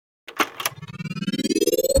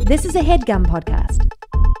This is a HeadGum podcast.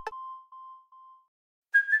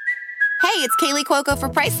 Hey, it's Kaylee Cuoco for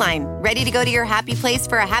Priceline. Ready to go to your happy place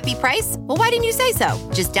for a happy price? Well, why didn't you say so?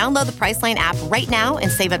 Just download the Priceline app right now and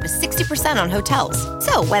save up to 60% on hotels.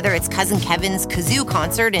 So whether it's Cousin Kevin's Kazoo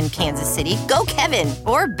Concert in Kansas City, go Kevin,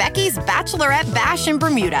 or Becky's Bachelorette Bash in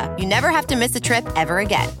Bermuda, you never have to miss a trip ever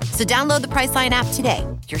again. So download the Priceline app today.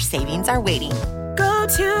 Your savings are waiting. Go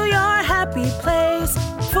to your happy place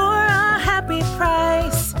for a happy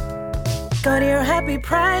price. Go to your happy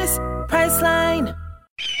price, Priceline.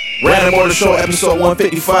 Random Order Show, episode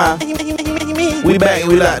 155. We back and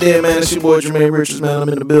we locked there, man. It's your boy Jermaine Richards, man. I'm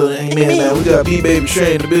in the building. Amen, man. We got B-Baby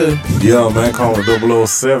Trey in the building. Yo, man, call me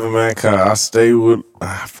 007, man, cause I stay with...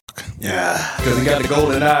 Yeah. Because he got the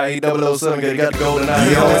golden eye. He 007 because he got the golden eye.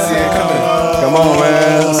 You always see it coming. Come on,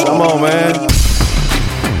 man. Come on, man.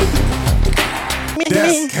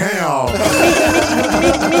 That's chaos.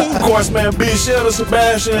 Of course, man, B. Shelter,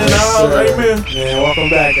 Sebastian, and all. Amen. Man, welcome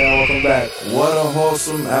back, y'all. Welcome back. What a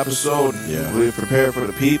wholesome episode. Yeah. We prepared for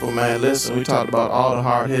the people, man. Listen, we talked about all the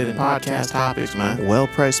hard-hitting podcast topics, man.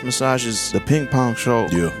 Well-priced massages, the ping pong show,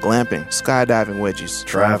 glamping, skydiving wedgies,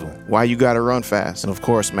 Traveling. why you gotta run fast, and of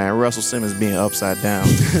course, man, Russell Simmons being upside down.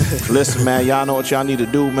 Listen, man, y'all know what y'all need to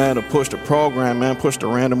do, man, to push the program, man, push the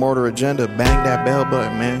random order agenda, bang that bell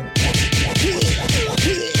button, man.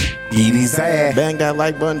 Bang that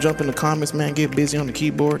like button, jump in the comments, man. Get busy on the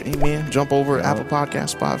keyboard, amen. Jump over at Apple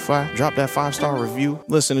Podcast, Spotify. Drop that 5-star review.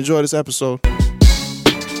 Listen, enjoy this episode.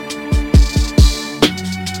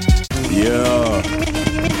 Yeah.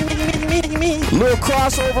 Little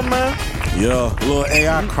crossover, man. Yeah. Little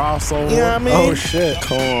AI crossover. You know what I mean? Oh, shit.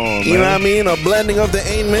 Come on, man. You know what I mean? A blending of the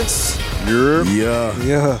ailments.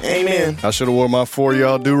 Yeah. Amen. I should have worn my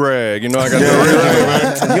 4-y'all do-rag. You know I got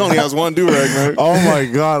the He only has one do-rag, man. Oh, my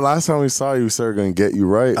God. Last time we saw you, sir, gonna get you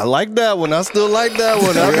right. I like that one. I still like that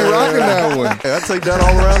one. I be rocking that one. I take that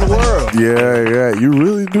all around the world. Yeah. You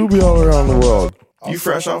really do be all around the world. You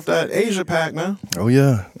fresh off that Asia pack, man. Oh,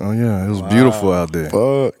 yeah. It was beautiful out there.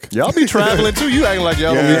 Fuck. Y'all be traveling, too. You acting like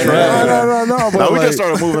y'all don't be traveling. No. But Now we like, just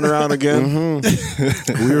started moving around again.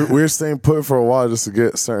 we were staying put for a while just to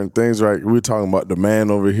get certain things right. We were talking about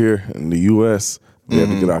demand over here in the U.S. We had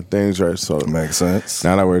to get our things right. So Makes sense.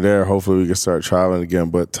 now that we're there, hopefully we can start traveling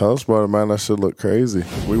again. But tell us about it, man. That should look crazy.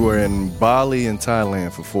 We were in Bali and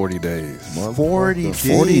Thailand for 40 days. 40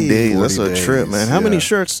 days. That's a 40 trip, man. How many yeah.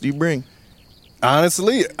 shirts do you bring?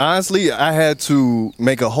 Honestly, I had to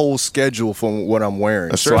make a whole schedule for what I'm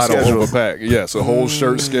wearing. A So shirt I don't schedule. overpack. Yes, a whole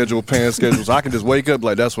shirt schedule, pants schedule. So I can just wake up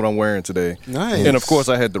like, that's what I'm wearing today. Nice. And of course,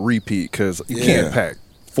 I had to repeat because you can't pack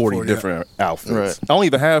 40 different outfits. Right. I don't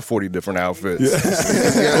even have 40 different outfits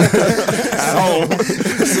at home.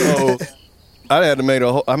 So I had to make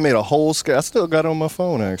I made a whole schedule. I still got it on my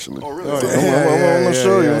phone, actually. Oh, really? I'm going to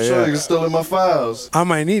show you. I'm sure it's still in my files. I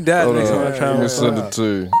might need that Hold next time I on. Let travel. me send it to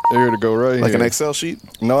you. Here to go right Like here. an Excel sheet?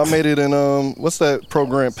 No, I made it in, what's that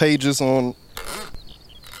program? Pages on...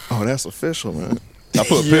 Oh, that's official, man. I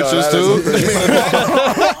put pictures too.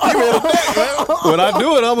 When I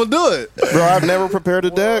do it, I'm gonna do it. Bro, I've never prepared a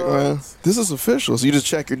deck, man. This is official. So you just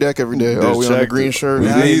check your deck every day. Just Oh, we on the check green it. shirt. We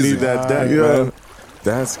Easy. need that deck, man.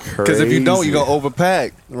 That's crazy. Because if you don't, you're gonna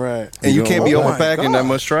overpack, Right. and you can't be Oh my overpacking that God.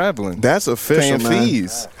 much traveling. That's official, Paying man.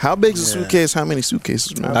 fees. How big's a suitcase? How many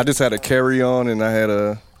suitcases, man? I just had a carry-on, and I had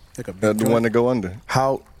Like a big the one to go under.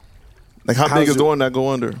 How big How's is the it- one that go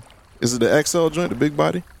under? Is it the XL joint, the big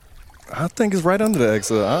body? I think it's right under the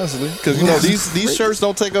XL, honestly, because you know these shirts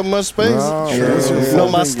don't take up much space. No, You man. know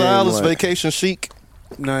my Game style is like- vacation chic.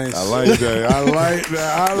 Nice. I like that. I like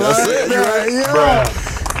that. Yeah.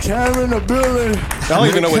 Kevin in the building. I don't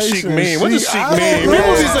even know what chic mean. What does chic mean?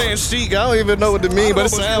 People be saying chic. I don't even know what it mean, but it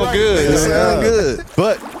sounds good. It sounds good.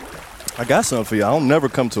 But I got something for you. I don't never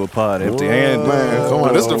come to a pod empty-handed. Man, come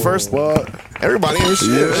on. This is the first What? Everybody in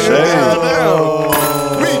shit.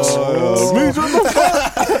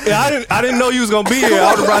 Yeah, I didn't know you was gonna be here.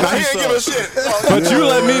 I would have brought you some. But you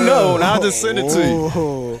let me know, and I'll just send it to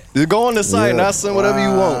you. You go on the site, and I'll send whatever you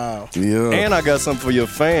want. Yeah. And I got something for your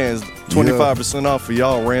fans. 25% off for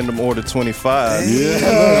y'all. Random order 25. Yeah.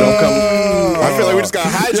 Don't come. I feel like we just got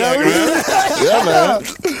hijacked, man. Yeah, man.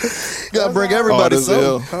 You gotta bring everybody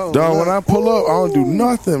something. Dog, when I pull up, I don't do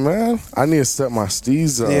nothing, man. I need to step my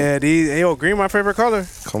steez up. Yeah, these. Hey, yo, green my favorite color.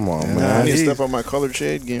 Come on, I man. need to step up my colored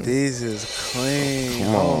shade game. These is clean.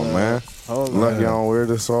 Come on, man. Lucky I don't wear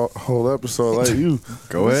this whole episode like you.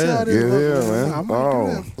 Go ahead. Man.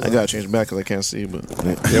 I gotta change back because I can't see, but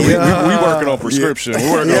Yeah, we working on prescription. We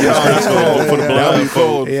working on blindfold for the blind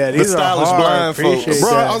folk. Yeah, The these are stylish hard. blind folk. Appreciate bro,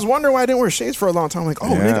 that. I was wondering why I didn't wear shades for a long time. I'm like,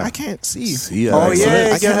 nigga, I can't see. Oh,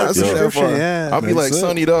 yeah, I cannot see that prescription, far. yeah. I'll be like That's it.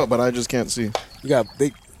 sunnied up, but I just can't see. You got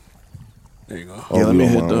big. There you go. Yeah, let me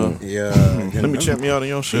hit the. Yeah. Let me check me out on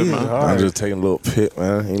your shit, man. I'm just taking a little pit,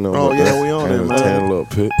 man. You know. Oh, yeah, we on it, Just man. taking a little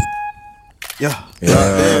pit. Yeah. Just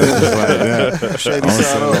like that. Shady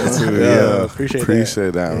side up. Yeah,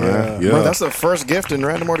 Appreciate that, man. Yeah. Bro, that's the first gift in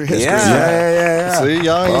random order history. Yeah. See,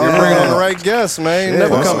 y'all ain't even bringing on the right guests, man.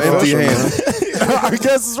 Never that's come official, empty-handed. Our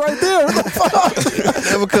guest is right there. What the fuck?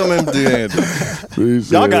 Never come empty-handed.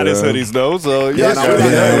 Appreciate Y'all got it, his man. hoodies, though, so Yeah,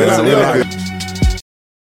 yeah. no, we got it.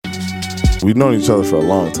 We've known each other for a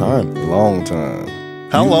long time. Long time.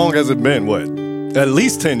 How long has it been? What? At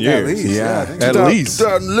least 10 years. At least, Yeah. I think At so. least.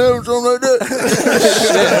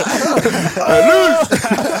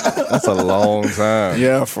 That's a long time.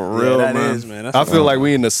 Yeah, for real, That man. is, man. I feel like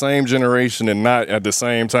we in the same generation and not at the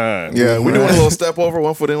same time. Yeah, we doing a little step over,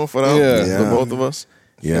 1 foot in, 1 foot out. Yeah. For both of us.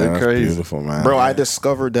 Yeah, that's crazy. beautiful, man. Bro, I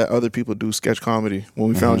discovered that other people do sketch comedy when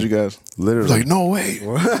we found you guys. literally. Like, no way.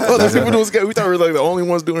 Other people doing sketch. We thought we were like the only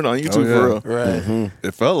ones doing it on YouTube Oh, yeah. for real. Right.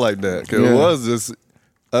 It felt like that. 'Cause Yeah. it was just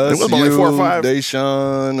us, It was about like 4 or 5.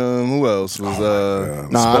 Deshaun, who else was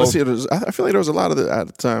Nah, honestly, I feel like there was a lot of it at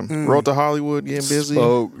the time. Road to Hollywood, getting busy.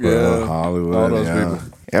 Spoke, yeah. Hollywood. All those yeah. people.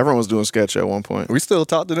 Everyone was doing sketch at one point. We still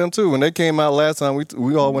talk to them too. When they came out last time,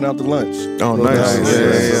 we all went out to lunch. Oh, Nice. nice. Yeah, Yeah,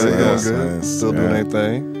 yeah, yeah, yeah. nice, Good. nice. Still doing Yeah. their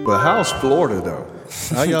thing. But how's Florida though?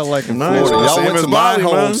 How y'all liking Nice. Florida? Y'all Same went as to my Bali,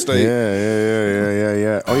 home man. state.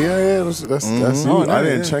 Yeah. Oh, yeah. That's you. Oh, I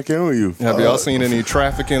didn't yeah. check in with you. Have y'all seen any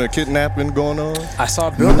trafficking or kidnapping going on? I saw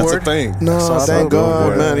a That's a billboard. thing. No, thank God,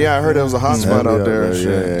 Billboard. man. Yeah, I heard there was a hot spot out there. and shit.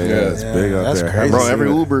 Yeah, it's big out that's there. crazy. Bro, every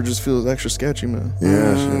Uber just feels extra sketchy, man.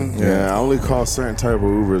 Yeah, shit. Yeah, I only call certain type of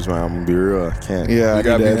Ubers, man. I'm gonna be real. I can't. Yeah, You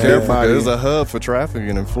gotta I be need careful. that. There's a hub for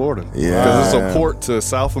trafficking in Florida. Yeah. Because it's a port to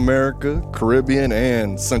South America, Caribbean,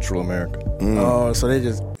 and Central America. Oh, so they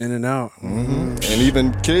just in and out. And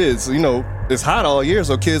even kids, it's hot all year,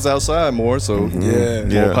 so kids outside more, so Yeah.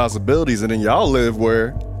 more possibilities. And then y'all live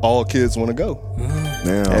where all kids want to go.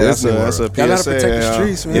 Damn. That's a PSA. Y'all gotta protect the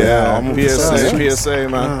streets, man. Yeah, I'm a PSA,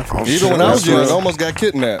 man. Even when I was young, I almost got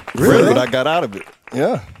kidnapped. Really? But I got out of it.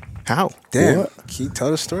 Yeah. How? Damn. Keep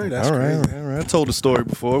tell the story. That's All right, crazy. all right. I told the story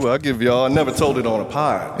before, but I'll give y'all. I never told it on a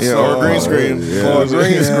pod. Yeah, So- or green screen. Or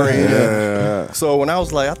green screen. Yeah. So when I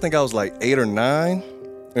was I think I was like 8 or 9,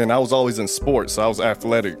 and I was always in sports, so I was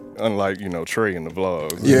athletic, unlike Trey in the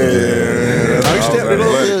vlogs. Yeah. I was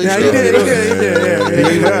athletic. Yeah, you did.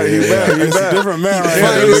 He back. He's a different man right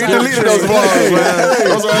Yeah, here. we deleted those vlogs, man.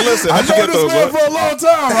 Those are listen. How'd you get those, bro? for a long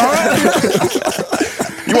time, all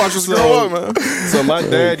right? You watch us grow up, man. So my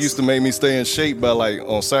dad used to make me stay in shape by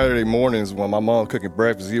on Saturday mornings when my mom cooking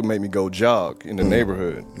breakfast, he would make me go jog in the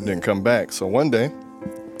neighborhood and then come back. So one day,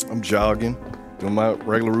 I'm jogging, doing my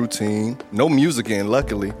regular routine. No music in,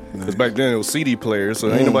 luckily, because back then it was CD players, so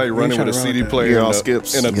ain't nobody running with a CD player Yeah, and all a,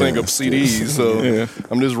 skips. and a thing of CDs. So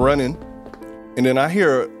I'm just running, and then I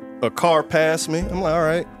hear a car pass me. I'm like, all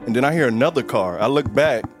right. And then I hear another car. I look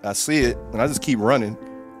back, I see it, and I just keep running.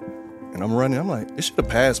 And I'm running. I'm like, it should have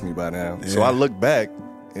passed me by now. So I look back,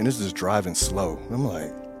 and it's just driving slow. I'm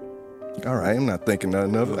like, all right, I'm not thinking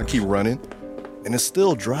nothing of it. I keep running, and it's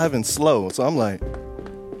still driving slow. So I'm like,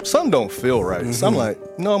 something don't feel right. So I'm like,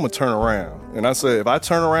 no, I'm gonna turn around. And I said, if I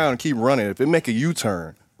turn around and keep running, if it make a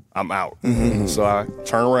U-turn, I'm out. So I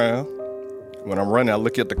turn around. When I'm running, I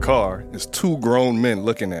look at the car. It's 2 grown men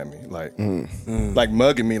looking at me, like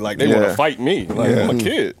mugging me, like they want to fight me. Like I'm a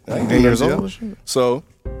kid. I ain't 8 years doing old? nothing. So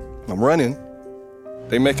I'm running.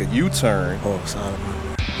 They make a U-turn. Oh, sorry.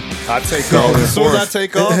 I take off. As soon as I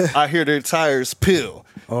take off, I hear their tires peel.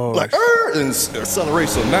 And accelerate.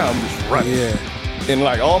 So now I'm just running. Yeah. And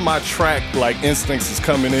all my track instincts is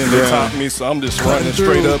coming in to top me. So I'm just running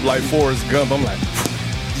straight up like Forrest Gump. I'm like,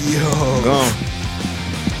 Gone.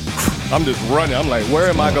 I'm just running. I'm like, where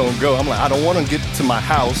am I gonna go? I'm like, I don't want to get to my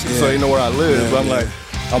house so they know where I live. But I'm like,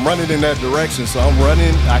 I'm running in that direction. So I'm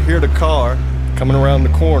running. I hear the car coming around the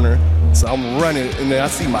corner. So I'm running, and then I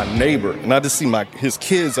see my neighbor, and I just see his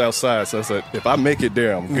kids outside. So I said, if I make it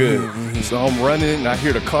there, I'm good. So I'm running, and I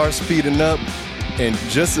hear the car speeding up, and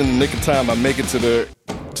just in the nick of time, I make it to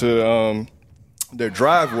their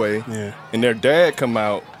driveway, and their dad come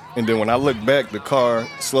out. And then when I look back, the car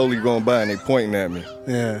slowly going by and they pointing at me.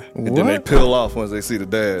 Yeah. And then they peel off once they see the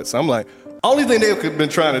dad. So I'm like, Only thing they could have been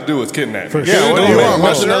trying to do is kidnap me. Yeah, what do you want?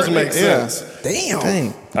 Nothing else makes sense.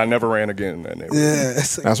 Damn. I never ran again in that neighborhood. Yeah.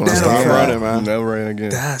 That's when I stopped running, man. Never ran again.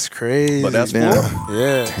 That's crazy. But that's Yeah.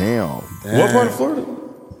 Florida. yeah. Damn. What part of Florida?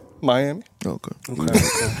 Miami. Okay.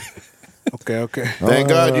 Okay. Thank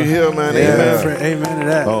God you're here, man. Yeah. Amen. Amen to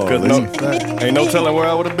that. Oh, Cause ain't no telling where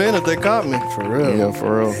I would have been if they caught me. For real. Yeah,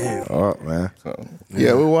 for real. Oh, man.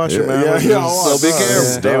 Yeah, we'll watch it, man. Yeah, We'll yeah, just- I'll so be watch careful.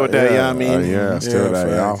 that. Stay with that, you know what I mean? Yeah, stay with that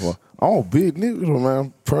facts. Yahweh. Oh, big nigga,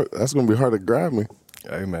 man. That's going to be hard to grab me.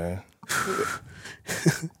 Hey man,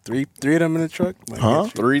 Three of them in the truck? Huh?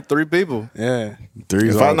 three people. Yeah.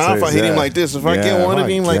 Three's If all I it takes, hit him yeah. like this, if I Yeah, get one if of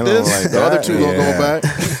I him like get this, him like the other that, two gonna go yeah. back.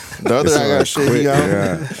 The other I got shit he out.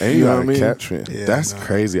 Yeah. And you You know gotta what I mean? catch me. Yeah, That's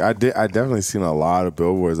crazy. I definitely seen a lot of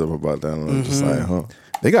billboards up about that. And I'm just like, huh.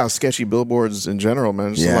 They got sketchy billboards in general,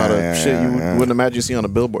 man. Just a lot of shit you wouldn't imagine you see on a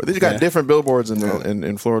billboard. They just got different billboards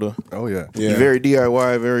in Florida. Oh yeah. Very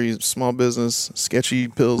DIY, very small business, sketchy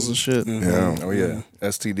pills and shit. Yeah. Oh yeah.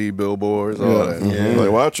 STD billboards, all that.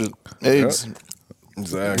 Like, watch it. AIDS.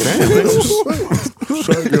 Exactly.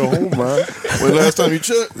 Trying to get home, man. When last time you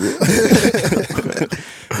checked?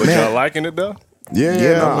 But y'all liking it though? Yeah,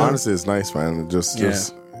 Yeah, no, man. honestly, it's nice, man. Just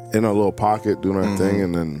in a little pocket, doing our thing,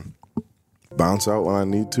 and then bounce out when I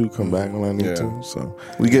need to, come back when I need to. So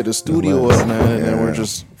We get the studio up, man, and then we're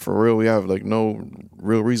just, for real, we have like no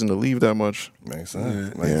real reason to leave that much. Makes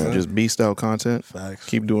sense. Makes sense. Just beast out content. Facts.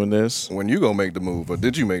 Keep doing this. When you gonna make the move, or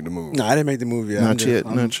did you make the move? No, I didn't make the movie yet. Not yet.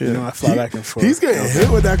 You know, I fly back and forth. he's getting hit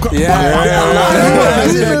with that.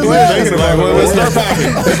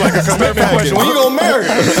 It's like a commitment question. When you gonna marry?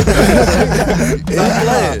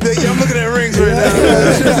 I'm looking at rings right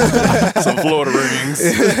now. Some Florida rings.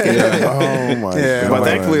 Oh my god! But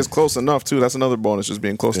thankfully, it's close enough too. That's another bonus, just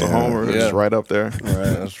being close to home. Or just right up there. Right,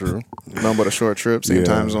 that's true. None but a short trip, same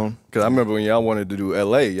time zone. Cause I remember when y'all wanted to do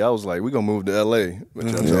LA, y'all was like, "We gonna move to LA." But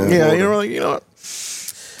y'all chose Yeah, Florida. you know what?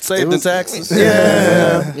 Save the taxes.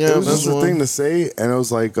 Yeah, It was that's just a one. thing to say, and it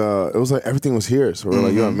was like everything was here. So we're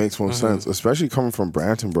like, yo, it makes more sense, especially coming from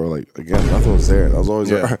Brampton, bro. Like again, nothing was there. I was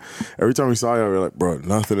always like, every time we saw you, we were like, bro,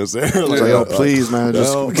 nothing is there. Like, yo, please, man,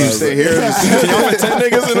 just no, can you man. stay here? Y'all with 10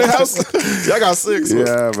 niggas in the house? Y'all got 6.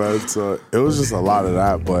 Yeah, man. So it was just a lot of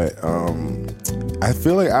that, but I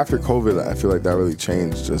feel like after COVID, I feel like that really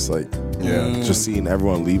changed. Just like, just seeing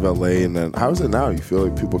everyone leave LA, and then how is it now? You feel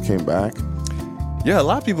like people came back? Yeah, a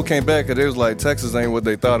lot of people came back because it was like Texas ain't what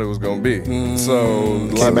they thought it was gonna be. So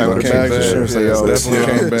a lot Came of back people with came bags back. and shit. It's like, yo, Definitely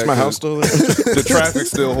came back. is my house still there? The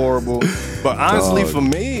traffic's still horrible. But honestly, for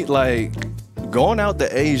me, like going out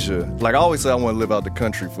to Asia, like I always say, I want to live out the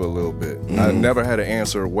country for a little bit. I never had an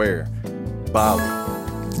answer where. Bali.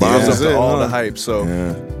 Bali's up to all the hype. So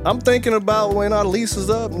I'm thinking about when our lease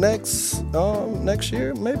is up next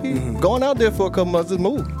year, maybe going out there for a couple months, just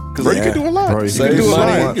move. Because you can do a lot. Bro, you Save can do so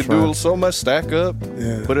money. much, You can do man. so much, stack up,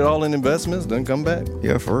 put it all in investments, then come back.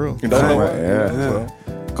 Yeah, for real. You don't know Right, what? yeah. So,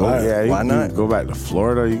 You why can not? go back to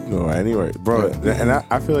Florida. You can go anywhere, bro. And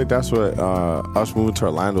I feel like that's what us moving to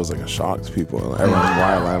Orlando is like a shock to people. Like, everyone's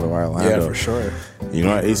why Orlando? Yeah, for sure. You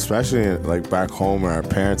know, especially like back home and our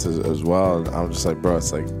parents as well. I'm just like, bro,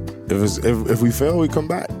 it's like if we fail, we come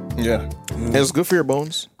back. Yeah. And it's good for your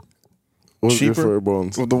bones. What's good Cheaper. for your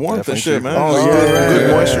bones? With the warmth and shit, man. Oh, Just yeah, good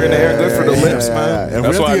yeah, moisture in the air, good for the lips, yeah. man. And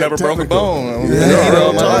That's we why I have to never get broke a technical. bone. Yeah, You know,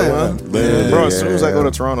 all the my time, life. man. Bro, as soon as I go yeah.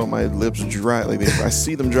 to Toronto, my lips dry. Like I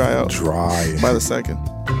see them dry out Dry, by the second.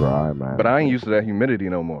 dry, man. But I ain't used to that humidity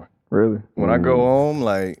no more. Really? When I go home,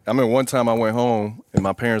 like, I mean, one time I went home and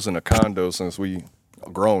my parents in a condo since we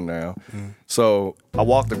are grown now. So I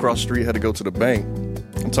walked across the street, had to go to the bank.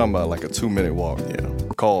 I'm talking about like a 2-minute walk. Yeah.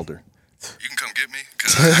 Called her. You can come get me?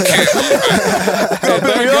 'Cause I can't. And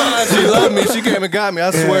thank God she loved me. She came and got me.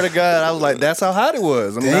 I swear to God, I was like, that's how hot it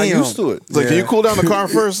was. I'm not used to it. It's like, can you cool down the car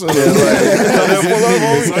first? And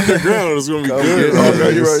It's underground. It's gonna be good.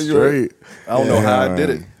 Okay, you're right, you're right. I don't know how I did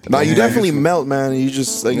it. Nah, you definitely melt, man. And you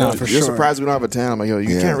just like, Nah, for you're sure. surprised we don't have a tan. I'm like, yo, you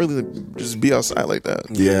Yeah. can't really just be outside like that.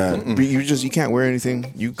 Yeah. You can't wear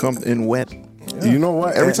anything. You come in wet. You know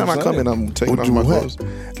what? Every time I come in, I'm taking off my clothes.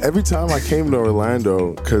 Every time I came to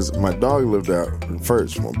Orlando, because my dog lived out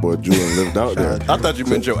first. My boy Julian lived out there. I thought you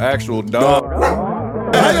meant your actual dog.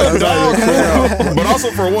 But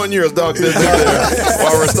also for 1 year, his dog did live there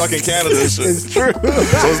while we're stuck in Canada and shit. It's true.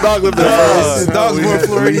 So his dog lived there first. His dog's more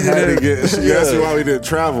Floridian had than to get. You asked me why we didn't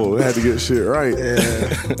travel. We had to get shit right.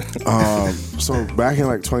 So back in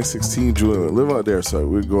like 2016, Julian would live out there, so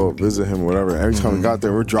we'd go visit him or whatever. Every time we got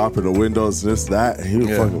there, we're dropping the windows, this, that, and he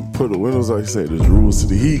would fucking put the windows up. He said, "There's rules to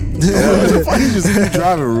the heat." He just keep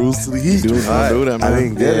driving rules to the heat. Dude, don't do that, man. I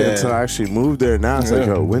didn't get it until I actually moved there. Now it's like,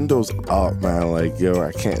 yo, windows up, man. Like, yo, where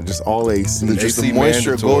I can't. Just all AC. Just the AC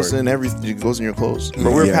moisture mandatory. goes in everything. It goes in your clothes.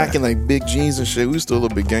 But we're packing like big jeans and shit. We still a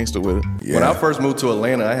little bit gangster with it. Yeah. When I first moved to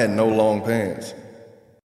Atlanta, I had no long pants.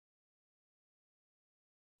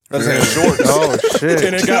 I just had shorts. Oh shit!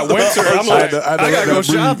 And it got winter. I'm like, I gotta go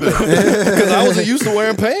shopping because I wasn't used to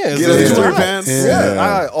wearing pants. Yeah, It was wear hot. pants. Yeah,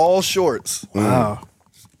 I had all shorts. Wow.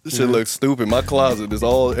 This shit looks stupid. My closet is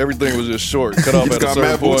all everything was just short, cut off He's at a got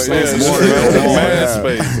certain mad point. boot Yeah, stands. mad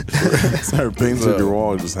space. Started painting your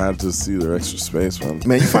wall. Just had to see the extra space, man.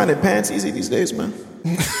 Man, you finding pants easy these days, man?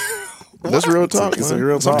 That's real talk, It's man. a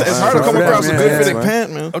real talk. It's hard to come Yeah, across a yeah, good yeah, fitting man.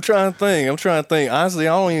 pant, man. I'm trying to think. Honestly,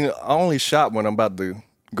 I only shop when I'm about to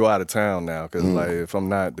go out of town now. Because like if I'm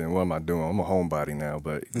not, then what am I doing? I'm a homebody now.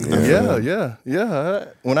 But yeah.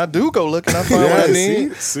 When I do go looking, I find what I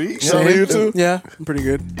need. See? Shout out to you too. Yeah, I'm pretty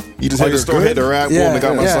good. You just hit the store, hit the rack, boom, Yeah, they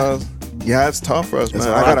got my yeah. size. Yeah, it's tough for us, man.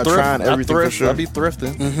 I gotta try on everything for sure. I be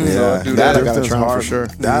thrifting. Yeah, So I do that I that. gotta Thrifting's try for hard. sure.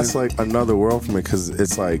 That's like another world for me because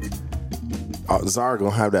it's like Zara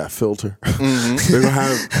gonna have that filter. They're gonna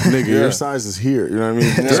have nigga, your size is here. You know what I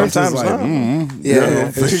mean? Sometimes like, not. Yeah,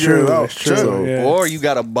 figure it's true. it out. It's true. So- Yeah. Or you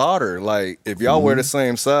got to barter. Like if y'all wear the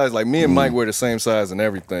same size, like me and Mike wear the same size and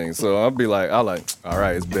everything. So I'll be like, all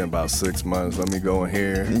right, it's been about 6 months. Let me go in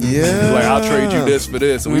here. Yeah. Like I'll trade you this for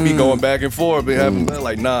this, and we be going back and forth. Be having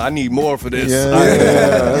like, nah, I need more for this. Yeah,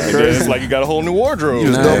 that's crazy. It's like you got a whole new wardrobe.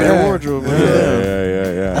 Just double your wordrobe, man.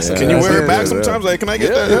 Yeah. Can you wear it back sometimes? Like, can I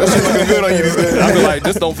get that? That's looking good on you these days. I be like,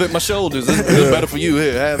 this don't fit my shoulders. This is better for you.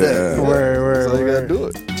 Here, have that. So you gotta do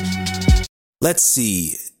it. Let's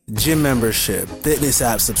see. Gym membership, fitness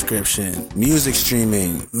app subscription, music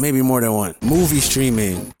streaming, maybe more than one. Movie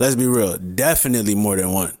streaming, let's be real, definitely more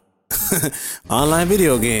than one. Online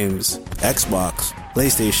video games, Xbox,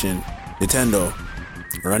 PlayStation, Nintendo.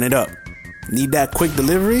 Run it up. Need that quick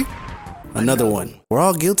delivery? Another one. We're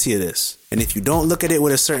all guilty of this. And if you don't look at it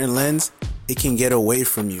with a certain lens, it can get away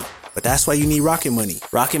from you. But that's why you need Rocket Money.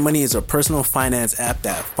 Rocket Money is a personal finance app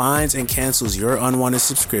that finds and cancels your unwanted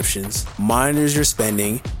subscriptions, monitors your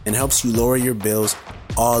spending, and helps you lower your bills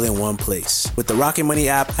all in one place. With the Rocket Money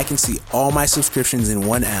app, I can see all my subscriptions in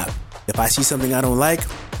one app. If I see something I don't like,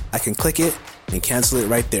 I can click it and cancel it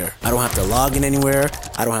right there. I don't have to log in anywhere.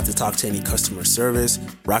 I don't have to talk to any customer service.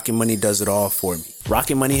 Rocket Money does it all for me.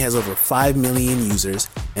 Rocket Money has over 5 million users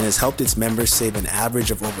and has helped its members save an average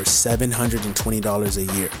of over $720 a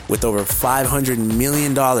year, with over $500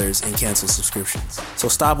 million in canceled subscriptions. So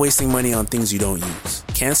stop wasting money on things you don't use.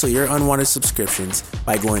 Cancel your unwanted subscriptions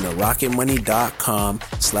by going to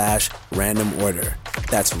rocketmoney.com/random order.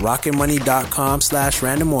 That's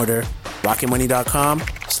rocketmoney.com/random order.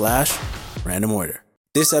 rocketmoney.com/random order.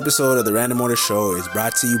 This episode of the Random Order Show is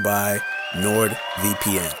brought to you by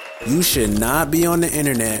NordVPN. You should not be on the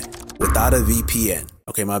internet without a VPN.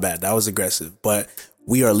 Okay, my bad. That was aggressive. But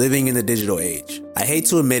we are living in the digital age. I hate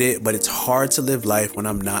to admit it, but it's hard to live life when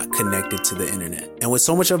I'm not connected to the internet. And with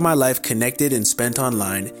so much of my life connected and spent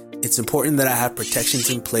online, it's important that I have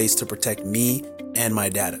protections in place to protect me and my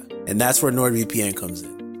data. And that's where NordVPN comes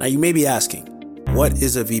in. Now you may be asking, what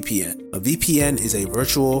is a VPN? A VPN is a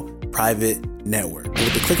virtual private network. And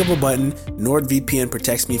with the click of a button, NordVPN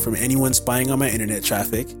protects me from anyone spying on my internet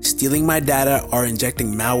traffic, stealing my data, or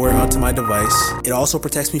injecting malware onto my device. It also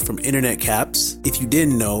protects me from internet caps. If you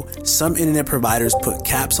didn't know, some internet providers put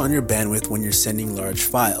caps on your bandwidth when you're sending large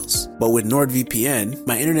files. But with NordVPN,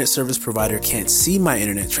 my internet service provider can't see my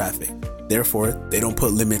internet traffic. Therefore, they don't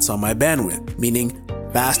put limits on my bandwidth, meaning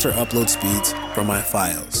faster upload speeds for my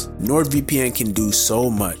files. NordVPN can do so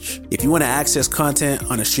much. If you want to access content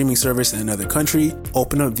on a streaming service in another country,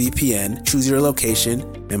 open up VPN, choose your location,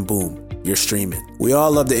 and boom, you're streaming. We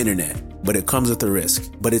all love the internet, but it comes with a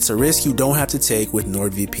risk. But it's a risk you don't have to take with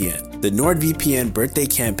NordVPN. The NordVPN birthday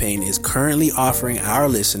campaign is currently offering our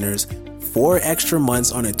listeners 4 extra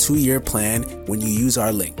months on a 2-year plan when you use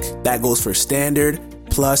our link. That goes for standard,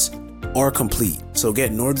 plus, or complete. So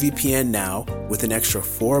get NordVPN now with an extra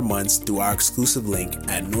 4 months through our exclusive link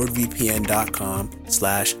at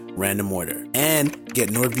nordvpn.com/random order and get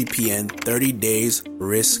NordVPN 30 days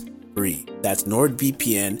risk free. That's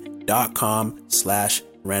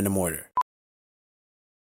nordvpn.com/random order.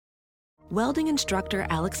 Welding instructor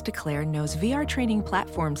Alex DeClaire knows VR training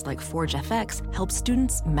platforms like Forge FX help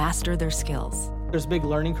students master their skills. There's a big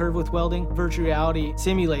learning curve with welding. Virtual reality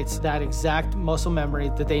simulates that exact muscle memory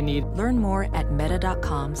that they need. Learn more at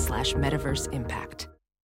meta.com/metaverseimpact.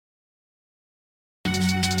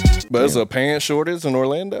 But there's a pants shortage in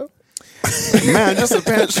Orlando. Man, just a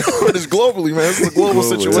pants shortage globally, man. It's a global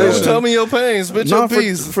situation. Well, tell me your pain. Spit your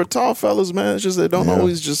piece. For tall fellas, man, it's just they don't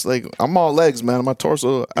always just like I'm all legs, man. My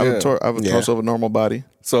torso, I have a torso of a normal body.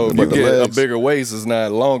 So you get a bigger waist is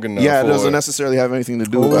not long enough. Yeah, it doesn't necessarily have anything to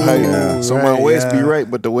do with the height. Yeah. So my waist be right,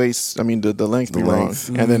 but the waist, I mean, the length be wrong.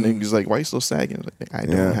 And then he's like, why are you still sagging? I was like, I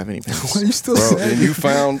don't have any pants. Why are you still sagging? And you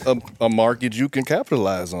found a market you can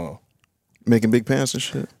capitalize on. Making big pants and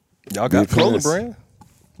shit. Y'all got clothing brand?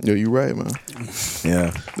 Yo, you right, man.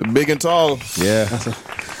 Yeah. The big and tall. Yeah.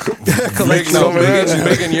 Big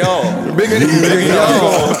and y'all. Big and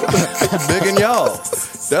y'all. Big and y'all.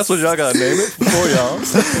 That's what y'all got to name it for y'all.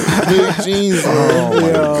 Big jeans. Oh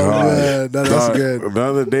my god, man, that's good. The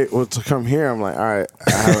other day, to come here, I'm like, all right,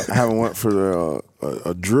 I haven't went for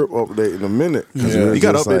a drip update in a minute. You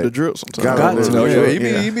got to update the drip sometimes.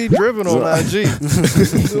 He be driven on IG.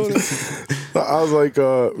 I was like,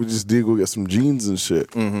 we just did go get some jeans and shit.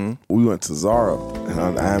 Mm-hmm. We went to Zara,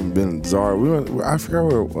 and I haven't been to Zara. We went. I forgot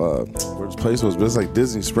where this place was, but it's like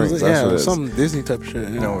Disney Springs. Some Disney type of shit.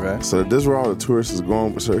 Okay. So this is where all the tourists is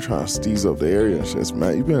going, but so they're trying to steeze up the area and shit.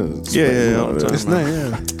 Man, you been? It's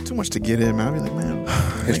nice. Too much to get in, man. I be like, man,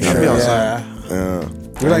 It's gotta be outside. Yeah.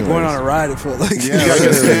 We're like going on a ride. It felt like You gotta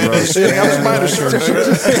get scanned. I'm just buying a shirt. I'm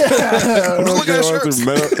just looking at shirts.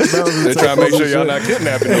 They try to make sure y'all not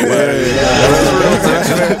kidnapping nobody.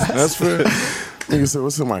 That's fair. Nigga said,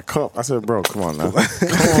 "What's in my cup?" I said, "Bro, come on now,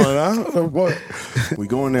 come on now." What? We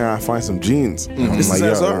go in there. I find some jeans. This is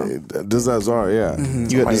at Zara? This is at Zara. Yeah.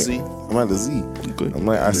 You at the Z? I'm at the Z. I'm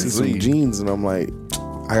like, I see some jeans, and I'm like,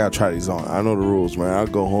 I gotta try these on. I know the rules, man. I'll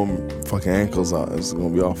go home, fucking ankles out. It's gonna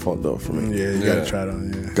be all fucked up for me. Yeah, you gotta try it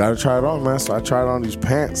on. Yeah. Gotta try it on, man. So I tried on these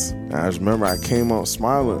pants. And I just remember I came out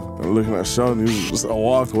smiling and looking at Sean. He was just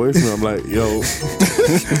walked away from me. I'm like, yo,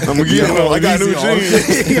 I'm gonna get on. I got new jeans.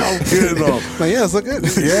 I'm getting on. Like, yeah, it's look good.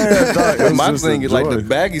 Yeah, dog, my thing is like the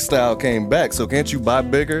baggy style came back. So can't you buy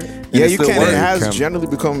bigger? Yeah, you can. It has generally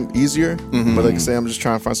become easier. But like I say, I'm just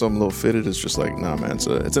trying to find something a little fitted. It's just like, nah, man. It's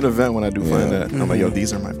an event when I do find that. I'm like, yo,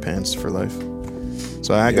 these are my pants for life.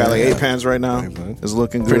 So I got like 8 pants right now. It's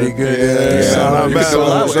looking good. Pretty good. Not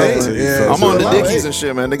bad. Yeah. I'm on the Dickies and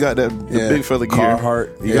shit, man. They got that the big fella gear.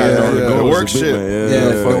 Carhartt. You got the work shit.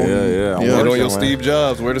 Yeah. Get on your Steve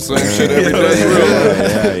Jobs. Wear the same shit every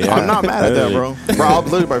day. I'm not mad at that, bro. Bro, I'll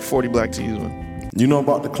literally buy 40 black tees, man. You know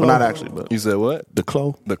about the clo? Not actually, but You said what? The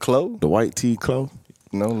clo? The clo? The white tee clo?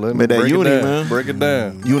 No, let me Made that break uni, it down. man. Break it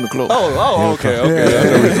down. Uniqlo. Oh, okay. I know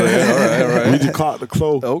what you're saying. All right. We just caught the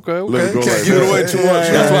clo. Okay. Let it go Can't like give it that. away too much.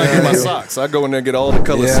 That's why I get my socks. I go in there and get all the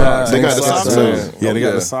color socks. They got the socks too. Yeah, they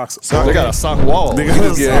got the socks. They got a sock wall. They You got can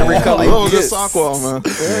the get sock every wall. color I you love the get. sock wall, man.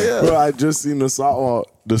 Bro, I just seen the sock wall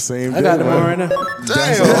the same day. I got them man. on right now.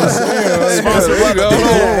 Sponsored by the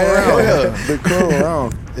Clo. The clo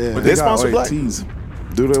around. Yeah. But They got sponsor white black? tees.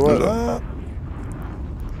 Do they what?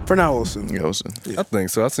 For now, we'll soon. I think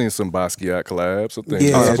so. I've seen some Basquiat collabs. I think.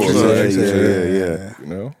 Yeah, yeah. You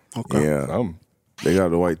know? Okay. Yeah. They got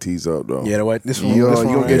the white tees up though. Yeah, the white. This one. You this one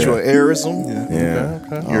gonna right get here. you an airism? Yeah.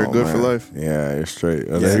 You're Oh, good for man. life. Yeah, you're straight.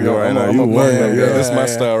 There There you go. right now. I'm You a won. one. Yeah, This is my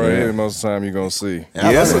style right yeah. here. Most of the time you're gonna see.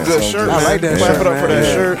 Yeah, that's a good shirt, man. I like that Clap shirt, it up for man.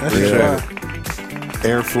 that shirt.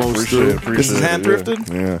 Airflow Appreciate still. it. This is hand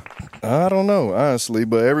thrifted? Yeah. I don't know, honestly,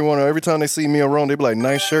 but every time they see me around, they be like,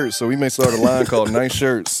 nice shirts. So we may start a line called Nice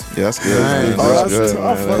Shirts. Yeah, that's good. Nice. Oh, That's that's good,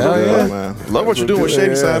 tough. man. Hell That's yeah. good, man. Love what you're doing with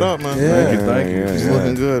Shady Side Up, man. Yeah. Thank you. It's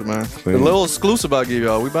looking good, man. The little exclusive I give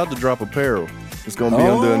y'all, we about to drop apparel. It's going to be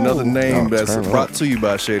under another name that's turn brought to you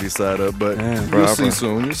by Shady Side Up, but you'll see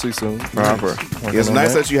soon. You'll see soon. Proper. It's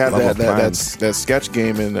nice that you have Love that a that sketch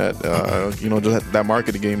game and that just that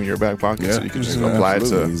marketing game in your back pocket, Yeah. so you can just apply it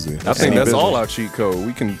to. Easy. I think any that's all business. our cheat code.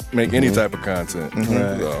 We can make any type of content.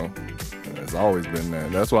 So it's always been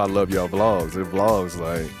that. That's why I love y'all vlogs. Their vlogs,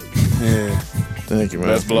 like, Thank you, man.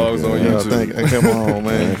 best vlogs on YouTube. Come on,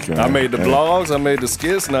 man. I made the vlogs, I made the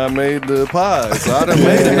skits, and I made the pies. So I done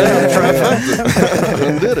made it now. Trifecta.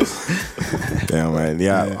 Done did it. Damn, man.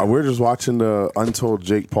 Yeah, we're just watching the Untold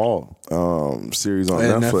Jake Paul series on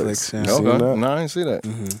Netflix. Netflix, yeah. You seen Okay. that? No, I didn't see that.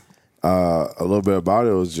 A little bit about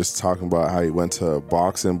it was just talking about how he went to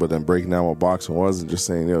boxing, but then breaking down what boxing was and just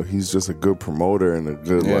saying, he's just a good promoter and a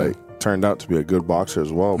good turned out to be a good boxer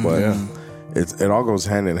as well. But it all goes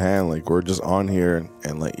hand in hand. Like, we're just on here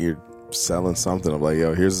and like you're selling something of like,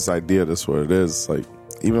 here's this idea, this is what it is. Like,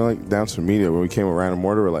 even like down to media, when we came with Random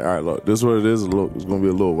Order, we're like, all right, look, this is what it is. It's going to be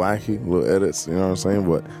a little wacky, little edits, you know what I'm saying?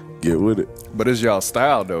 But get with it. But it's y'all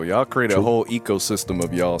style, though. Y'all create a whole ecosystem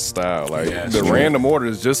of y'all style. Like, the Random Order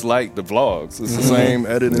is just like the vlogs. It's the same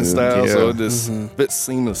editing style, so it just fits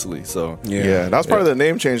seamlessly. So Yeah, that was part of the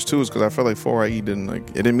name change too, is because I felt like 4IE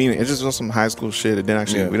didn't mean it. It's just some high school shit. It didn't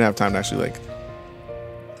actually. We didn't have time to actually like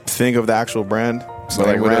think of the actual brand. So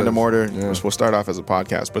like random order, we'll start off as a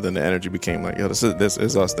podcast, but then the energy became like, yo, this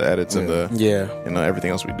is us, the edits and the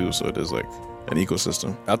everything else we do. So it is like an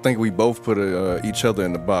ecosystem. I think we both put each other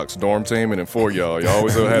in the box. Dorm team and then 4 y'all. Y'all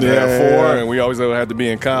always had to have 4, and we always had to be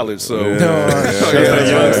in college. So that's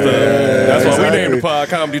why we named the pod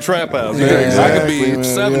Comedy Trap House. I could be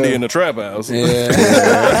 70 in the trap house. Yeah.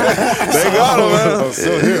 They got him, man. I'm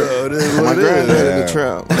still here. My granddad in the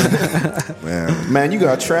trap. Man, you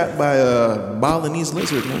got trapped by a Balinese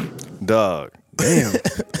lizard, man. Dog. Damn.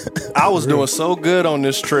 I was doing so good on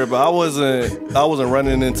this trip. I wasn't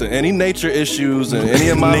running into any nature issues in any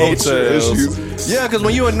of my hotels. Yeah, because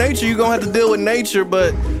when you're in nature, you're gonna have to deal with nature.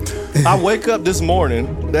 But I wake up that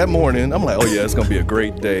morning, I'm like, oh yeah, it's gonna be a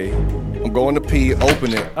great day. I'm going to pee,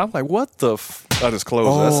 open it. I'm like, what the I just closed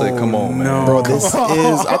it. I said, come on, man. Bro, this is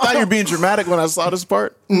I thought you were being dramatic when I saw this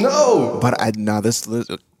part. No. But this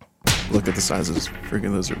lizard, look at the size of this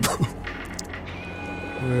freaking lizard, bro.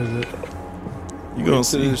 Where is it? You gonna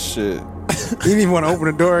see this shit. You didn't even want to open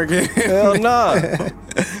the door again. Hell nah.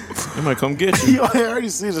 They might come get you. I already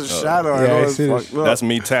see the shadow. Yeah, I see this. That's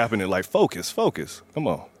me tapping it like, focus. Come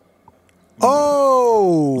on.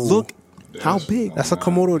 Oh, Look how big. that's a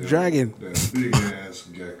Komodo dragon. That big ass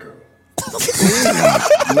gecko.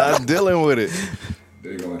 Not dealing with it.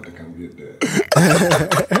 They gonna have to come get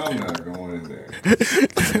that. I'm not going in there.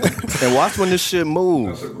 And watch when this shit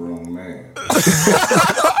moves. That's a grown man.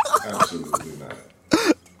 Absolutely not.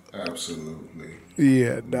 Absolutely.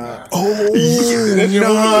 Yeah, nah. You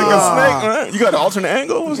know, like a snake, right? You got an alternate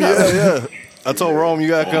angle? Yeah. I told Rome, you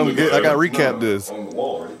gotta come get. I gotta recap this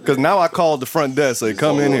because now I called the front desk. Say,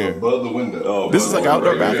 come in here. Above the window. This is like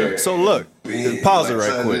outdoor bathroom. So look, pause it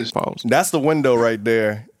right quick. Pause. That's the window right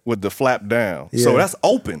there with the flap down. So that's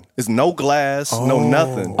open. It's no glass, no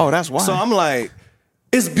nothing. Oh, that's why. So I'm like,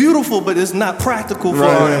 it's beautiful, but it's not practical for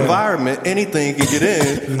our environment. Anything can get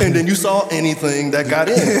in, and then you saw anything that got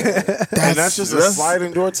in. And that's just a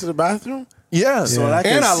sliding door to the bathroom? Yeah, So that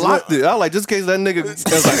and can I slip. locked it. I like, just in case that nigga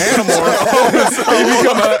as an animal, he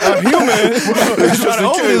become a human. He's trying to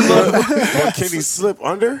open his up. But can he slip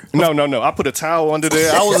under? No. I put a towel under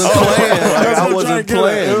there. I wasn't playing. I wasn't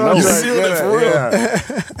playing. No, You sealed it for real.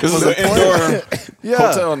 This is an indoor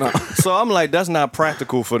hotel now. So I'm like, that's not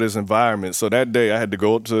practical for this environment. So that day I had to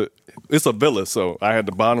go up to. It's a villa, so I had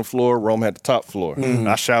the bottom floor. Rome had the top floor.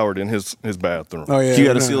 I showered in his bathroom. Oh yeah, You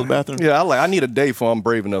got a sealed bathroom? Yeah, I need a day before I'm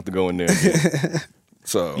brave enough to go in there.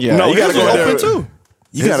 So Yeah, no, you gotta his go was there. open too.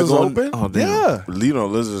 You gotta go open? Oh, damn. Yeah, You know,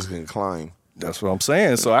 lizards can climb. that's what I'm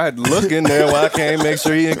saying. So I had to look in there when I came, make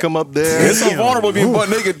sure he didn't come up there. It's so vulnerable being butt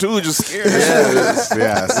naked too, just scared.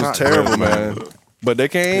 Yeah, it's not Terrible, good, man. But they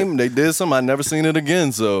came, they did something. I never seen it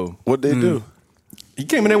again. So What'd they do? he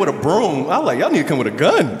came in there with a broom. I was like, y'all need to come with a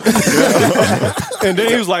gun. And then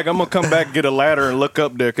he was like, I'm gonna come back, get a ladder, and look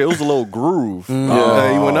up there. Cause it was a little groove. He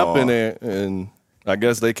went up in there, and I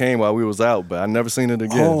guess they came while we was out, but I never seen it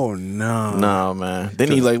again. Oh no. Nah, man. They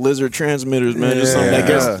need like lizard transmitters, man. Just something that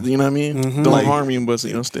gets, you know what I mean? Don't Like, harm you, but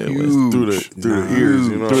stay away. Through the ears,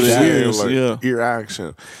 you know, Through the what I'm saying? ears, Like, yeah. ear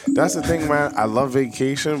action. That's the thing, man. I love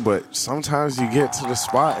vacation, but sometimes you get to the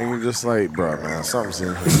spot and you're just like, bro, man, something's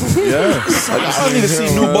in here. Yeah. I don't need to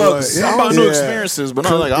see new bugs. I'm about new experiences, but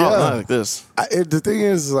not like, not like this. The thing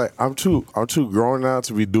is, like, I'm too grown now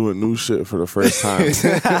to be doing new shit for the first time.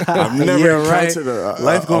 I've never encountered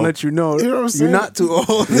Life gonna let you know, You know what I'm you're saying? not too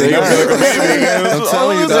old. I'm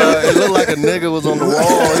telling you, dog, it looked like a nigga was on the wall.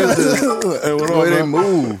 It was just Hey, what the up, way they man?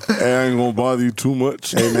 move. Hey, I ain't gonna bother you too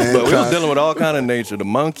much. Hey, man. But we was dealing with all kind of nature. The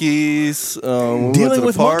monkeys. When we went to Dealing the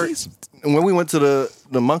with park. monkeys? And when we went to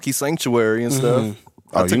the monkey sanctuary and stuff,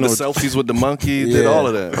 I took you know the selfies with the monkey. Did all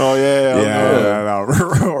of that. Oh, yeah.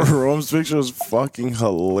 Yeah. Rome's picture was fucking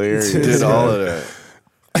hilarious. Did all of that.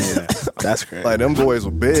 That's great. Like them boys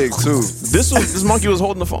were big too. This monkey was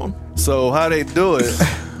holding the phone. So how they do it?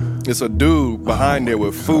 It's a dude behind there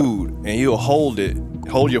with food, and he'll hold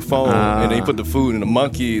your phone, and then you put the food, and the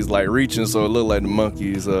monkey is like reaching, so it looked like the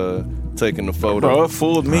monkey's taking the photo. Bro, it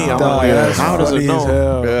fooled me. I'm Dog, like, that's how does it funny as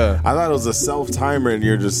know? hell. Yeah. I thought it was a self-timer and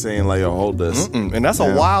you're just saying, like, yo, hold this. And that's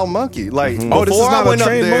a wild monkey. Like, Oh, this is before not I a went up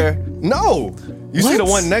trained there, no. You see the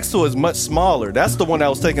What? one next to it is much smaller. That's the one that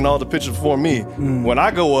was taking all the pictures for me. When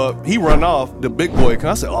I go up, he run off. The big boy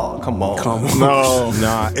comes. I said, "Oh, come on." No,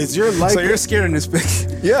 nah. Is your life... So you're scared in this picture.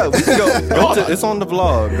 Yeah, we can go to, it's on the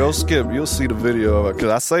vlog. Go skip. You'll see the video of it.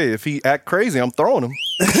 Because I say, if he act crazy, I'm throwing him.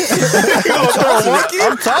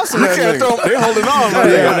 I'm tossing that nigga. They're holding on, man.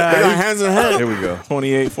 They got hands in hand. Here we go.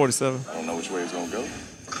 28, 47. I don't know which way it's gonna go.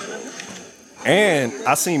 And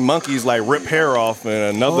I seen monkeys like rip hair off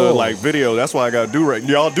in another like video. That's why I got do rag.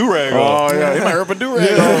 Y'all do rag on. Oh, yeah. They might rip a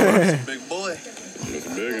do-rag. Big boy.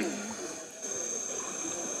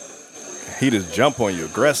 he just jump on you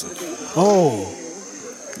aggressive. Oh.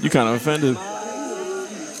 You kind of offended.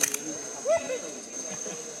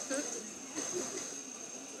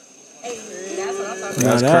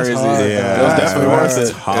 That's crazy. Hard, yeah, It was definitely worth it.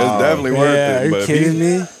 It hard. was definitely worth Yeah, it. are you But kidding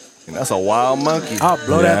me? and that's a wild monkey. I'll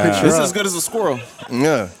blow that picture This up. is as good as a squirrel.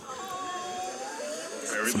 Yeah.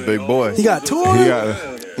 It's a big boy. He got 2 on He him? got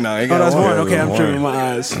No, he Oh, got that's one. one. Okay, I'm one. tripping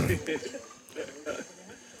my eyes.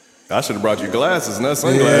 I should have brought you glasses, not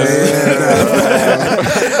sunglasses.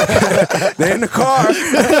 They're in the car.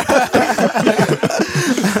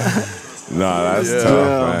 Nah, that's Yeah. tough,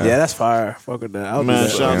 man. Yeah, that's fire. Fuck with that. I'll Man, do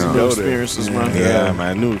that. shout out to Yeah. new experiences, man. Yeah,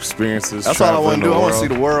 man. New experiences. That's all I want to do. I want to see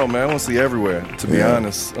the the world, man. I want to see everywhere, to be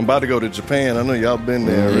honest. I'm about to go to Japan. I know y'all been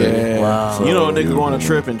there already. Yeah. Wow. You know, a nigga go on a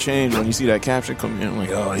trip and change when you see that caption come in.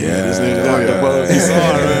 Like, oh, yeah, this nigga Yeah. got the bug. He's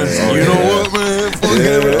sorry, man. You know what, man? Fuck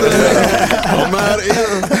everything. I'm out of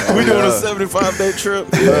here. We doing a 75-day trip.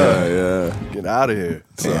 Yeah. Get out of here.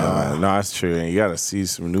 Yeah, no, it's true. And you got to see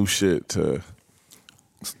some new shit to.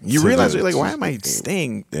 You to realize, the- you're like, why am I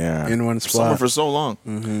staying Yeah. In one somewhere spot. for so long?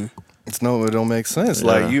 It don't make sense. Yeah.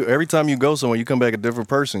 Like you, every time you go somewhere, you come back a different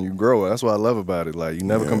person. You grow. That's what I love about it. Like you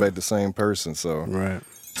never come back the same person. So, Right.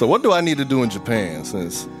 so what do I need to do in Japan?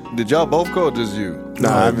 Since did y'all both go or just you?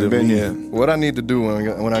 Nah, I haven't been yet. What I need to do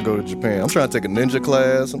when I go to Japan? I'm trying to take a ninja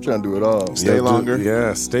class. I'm trying to do it all. Stay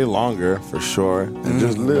longer. Stay longer for sure, and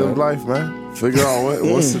just live life, man. Figure out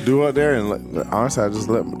what's to do out there, and honestly, I just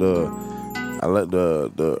let the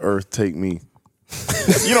earth take me.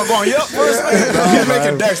 You don't go on Yelp first? You're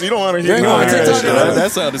making Dex. You don't want to hear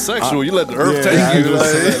That sounded sexual. You let the earth take I you.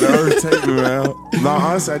 just let the earth take me, man. No,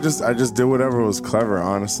 honestly, I just did whatever was clever,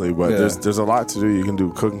 honestly. But there's a lot to do. You can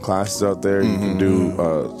do cooking classes out there. You can do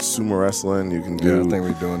sumo wrestling. You can do. Yeah, I think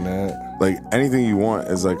we're doing that. Like anything you want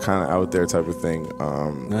is like kind of out there type of thing.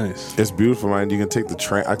 Nice. It's beautiful, man. You can take the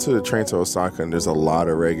train. I took the train to Osaka, and there's a lot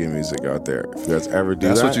of reggae music out there. If you guys ever do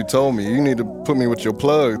That's that, what you told me. You need to put me with your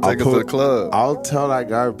plug. Take us to the club. I'll tell that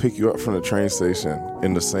guy to pick you up from the train station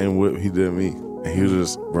in the same whip he did me. And he was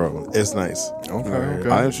just, bro, it's nice. Okay.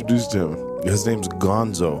 I introduced him. His name's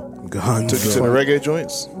Gonzo. Took you to the reggae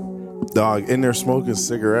joints? Dog, in there smoking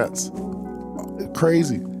cigarettes.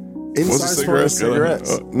 Crazy. Inside smoking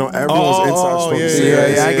cigarettes. No, everyone's inside smoking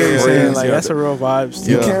cigarettes. Yeah, I get what you're saying. Crazy Like, out that's a there. real vibe. You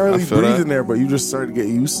Still. can't really I feel breathe that. in there, but you just start to get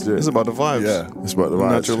used to it. It's about the vibes. Yeah. It's about the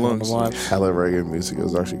vibes. Not your lungs. Hella reggae music. It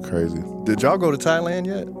was actually crazy. Did y'all go to Thailand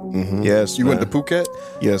yet? Yes. You man. went to Phuket?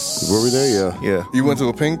 Yes. Were we there? Yeah. Yeah. You went to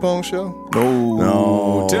a ping pong show?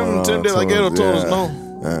 No. Tim De La Ghetto told us no.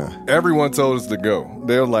 Yeah. Everyone told us to go.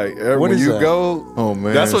 They're like, when is you that? go, Oh,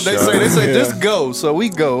 man. that's what they say. They say, just go. So we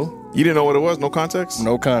go. You didn't know what it was? No context?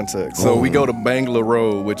 No context. So we go to Bangla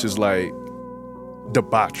Road, which is like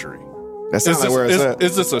debauchery. That sounds like where it's at.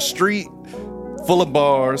 It's just a street full of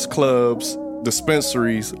bars, clubs,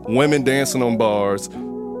 dispensaries, women dancing on bars,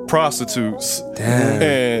 prostitutes,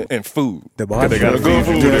 and food. Debauchery. They got Good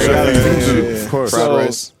food. They gotta feed you. Of course. So, Fried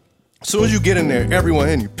rice. as soon as you get in there, everyone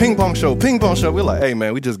hitting you. Ping pong show, ping pong show. We're like, hey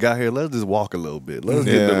man, we just got here. Let's just walk a little bit. Let's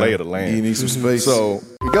get the lay of the land. You need some space. So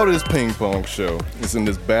we go to this ping pong show. It's in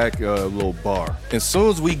this back little bar. As soon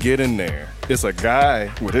as we get in there, it's a guy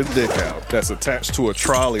with his dick out that's attached to a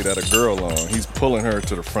trolley that a girl on. He's pulling her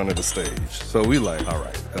to the front of the stage. So we like, all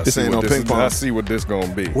right. This ain't no ping pong. I see what this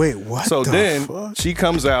gonna be. Wait, what So the then fuck? she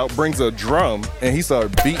comes out, brings a drum, and he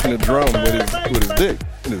started beating the drum with his dick.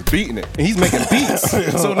 And is beating it. And he's making beats.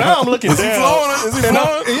 So now I'm looking down. Is he and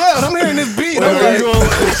flowing? and I'm hearing this beat. I'm like,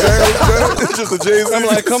 It's just a Jay-Z. I'm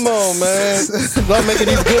like, come on, man. Stop making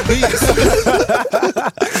these good beats.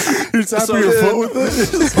 You're tapping your foot with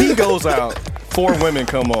it? He goes out. 4 women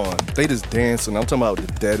come on. They just dancing. I'm talking about the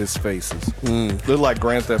deadest faces. They're like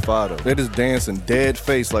Grand Theft Auto. They're just dancing, dead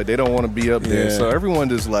face, like they don't want to be up there. Yeah. So everyone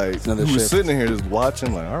just like, Another who's shift. sitting here just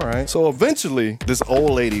watching, like, all right. So eventually, this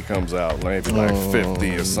old lady comes out, maybe like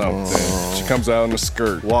 50 or something. She comes out in a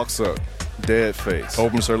skirt, walks up, dead face,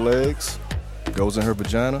 opens her legs, goes in her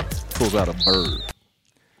vagina, pulls out a bird.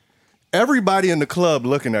 Everybody in the club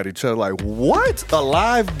looking at each other like, what? A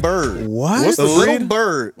live bird. What? What's A the little breed?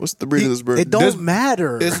 bird. What's the breed of this bird? It don't This-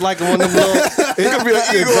 matter. It's like one of them little. It could be an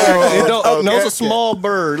eagle. It don't, no, it's a small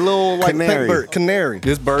bird, little like Canary. pet bird, canary.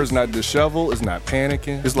 This bird's not disheveled. It's not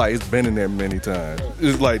panicking. It's like it's been in there many times.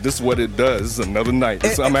 It's like this is what it does. This is another night.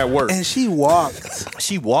 I'm at work. And she walked.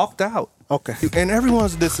 She walked out. Okay. And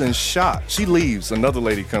everyone's just in shock. She leaves. Another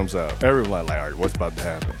lady comes out. Everyone's like, all right, what's about to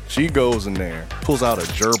happen? She goes in there, pulls out a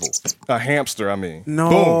gerbil. A hamster, I mean. No.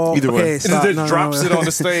 Boom. Either way. And Stop. just No, drops no. it on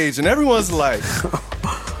the stage. And everyone's like,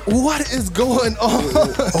 what is going on?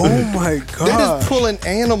 Oh my They're god. just pulling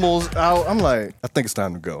animals out. I'm like, I think it's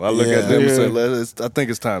time to go. I look at them and say, I think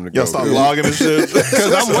it's time to go. Y'all stop logging and shit.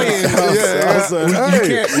 Because I'm waiting.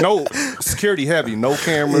 You can't, no security heavy, no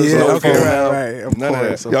cameras, no phone out, Of none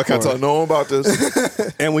course, of Y'all can't tell no one about this.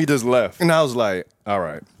 that. And we just left. And I was like, all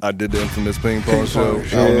right, I did the infamous ping pong show. I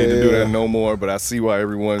don't need to do that no more, but I see why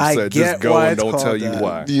everyone I said get just go why and it's don't called tell you that.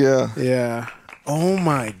 why. Yeah. Yeah. Oh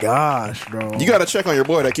my gosh, bro. You gotta check on your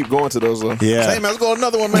boy that keep going to those. Yeah. Hey man, let's go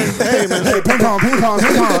another one, man. Hey man, Hey, ping pong. Hey,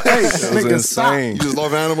 That was nigga, stop. insane. you just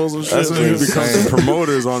love animals and shit. That's when you become insane. some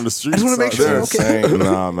promoters on the streets. I just wanna make out sure, there. okay.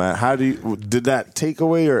 Nah, man. How do you? Did that take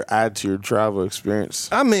away or add to your travel experience?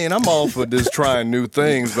 I mean, I'm all for just trying new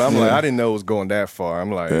things, but I'm like, I didn't know it was going that far.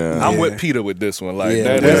 I'm like, I'm with Peter with this one. Like,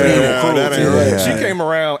 that's animal cruelty. that ain't right. She came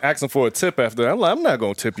around asking for a tip after that. I'm like, I'm not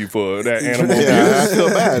going to tip you for that animal. Yeah, I feel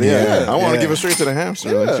bad. Yeah, I want to Yeah. give it straight to the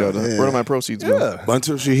hamster. Like, yo, where do my proceeds go? Yeah.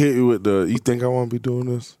 Until she hit you with the, you think I want to be doing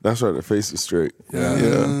this? That's right. The face is straight.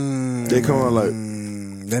 Yeah. They come on like,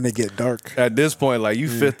 Then it get dark. At this point, like, you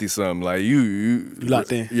 50-something. Like, you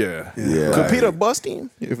locked in. Yeah. yeah. Could Peter bust him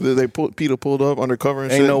if Peter pulled up undercover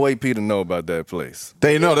and Ain't shit? no way Peter know about that place.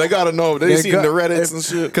 They know. They gotta know. They seen the Reddits and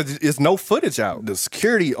shit. Because it's no footage out. The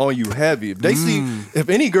security on you heavy. If they see, if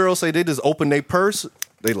any girl say they just open their purse,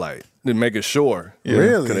 they like, they making sure.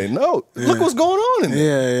 Really? Because they know. Look what's going on in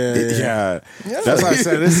there. Yeah. That's why I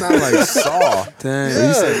said it sounded like Saw. Damn.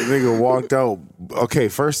 You said the nigga walked out. Okay,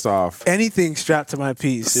 first off, Anything strapped to my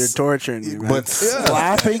piece, you're torturing me, man. but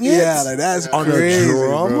slapping it? yeah, like that's on crazy, the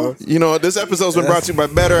drum? bro. You know, this episode's been brought to you by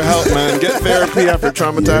BetterHelp, man. Get therapy after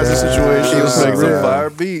traumatizing situations. Make some Yeah. fire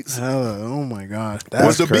beats. Oh my god.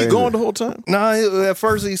 Was the crazy. beat going the whole time? Nah, at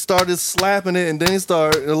first he started slapping it, and then he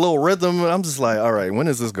started a little rhythm. And I'm just like, all right, when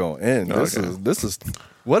is this going to end? This is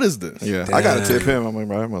what is this? Yeah, I gotta tip him. I'm like,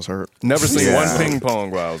 bro, that must hurt. Never seen one ping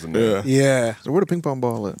pong while I was in there. Yeah. So where the ping pong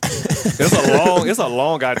ball at? It's a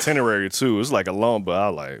long itinerary too. It's like a long, but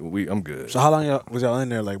I'm good. So how long was y'all in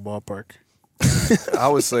there, like ballpark? I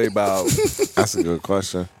would say about, That's a good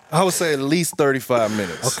question. I would say at least 35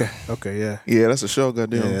 minutes. Okay, yeah. Yeah, that's a show.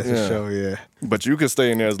 Goddamn. Yeah, that's a show, yeah. But you can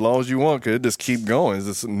stay in there as long as you want, because it just keep going. It's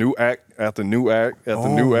just a new act after new act after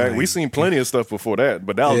new act. We seen plenty of stuff before that,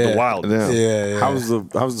 but that was the wildest. Yeah. How's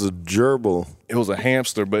the gerbil? It was a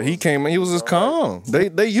hamster, but he came and he was just calm.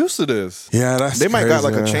 They used to this. Yeah, that's They might got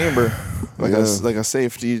like crazy, a man. chamber, like a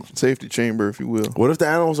safety chamber, if you will. What if the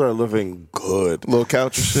animals are living good? Little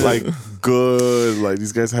couch and shit. Like good. Like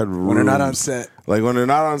these guys had rooms. When they're not on set. Like when they're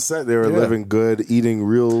not on set, they were living good, eating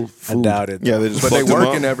real food. I doubt it. yeah, they just But they fucked him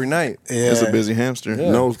working up. every night. Yeah. It's a busy hamster.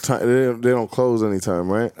 No time. They don't close anytime,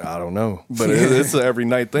 right? I don't know. But it's an every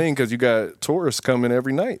night thing because you got tourists coming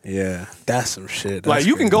every night. Yeah. That's some shit. Like That's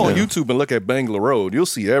you can go on crazy. YouTube and look at Bangla Road. You'll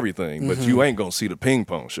see everything, but you ain't gonna see the ping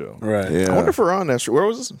pong show. Right. Yeah. I wonder if we're on that street. Where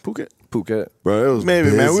was this? Phuket? Phuket. Bro, it was Maybe,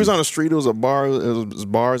 man. We busy. was on the street. It was a bar. It was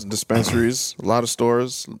bars and dispensaries. A lot of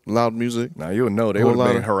stores. Loud music. Now you'll know they Whole would lot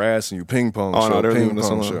have been of- harassing you. Ping pong Oh, show. no, they're ping leaving us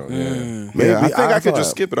pong alone. show. Yeah. Maybe. Yeah, I think I could thought-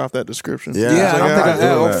 just skip it off that description. Yeah, Yeah, I don't think I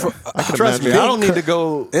I do that. Trust me, I don't need to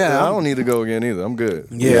go. Yeah. I don't need to go again either. I'm good.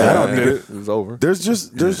 Yeah, I don't did it. It was over. There's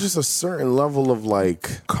just a certain level of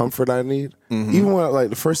like comfort I need. Mm-hmm. Even when like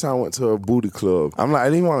the first time I went to a booty club, I'm like I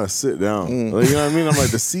didn't want to sit down. Like, you know what I mean? I'm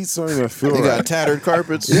like the seats don't even feel You right. got tattered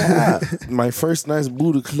carpets. Yeah, my first nice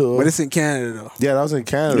booty club. But it's in Canada though. Yeah, that was in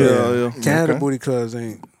Canada. Canada booty clubs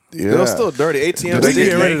ain't. Yeah, It was still dirty. ATMs. Did they They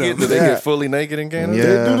get get naked? Did they get fully naked in Canada?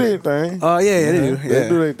 Yeah. They do their thing. Oh yeah, they do. They Yeah.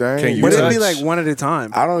 do their thing. Can you But it'd be touch? like one at a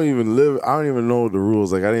time. I don't even know the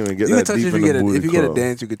rules. Like I didn't even get You can that touch deep if in you the get a booty if you get a club.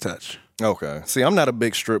 dance, you could touch. Okay. See, I'm not a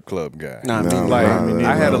big strip club guy. Nah, No, Like no,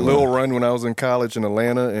 I had a no. little run when I was in college in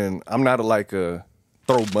Atlanta, and I'm not like a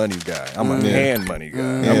throw money guy. I'm a hand money guy.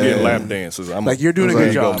 I'm getting lap dances. I'm Like you're doing a There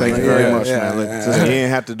good you go. job. Thank you Like, very yeah, much, yeah, man. Like, yeah. just- you ain't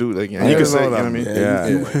have to do it. Like, you I can didn't say, know you know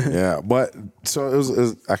that. what I mean? Yeah. But so it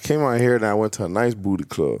was. I came out here and I went to a nice booty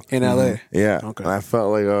club In LA. Yeah, Okay. and I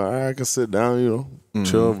felt like I could sit down,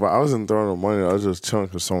 chill. But I wasn't throwing no money. I was just chilling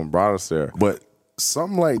because someone brought us there. But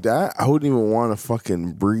something like that, I wouldn't even want to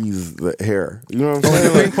fucking breathe the air. You know what I'm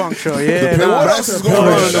saying? Ping pong show, yeah. What nah. else is going on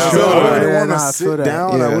in the Yeah, building? I wouldn't yeah, want to nah, I feel sit that.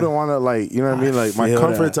 down. I Yeah. wouldn't want to like, you know what I mean? Like my feel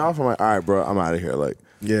comfort's that. off. I'm like, all right, bro, I'm out of here. Like,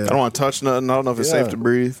 Yeah. I don't want to touch nothing. I don't know if it's safe to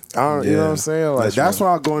breathe. I don't, you know what I'm saying? Like that's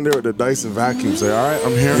why I go in there with the Dyson vacuum. Say, all right,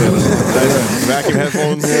 I'm here. Vacuum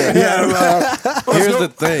headphones. Here's the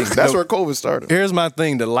thing. That's where COVID started. Here's my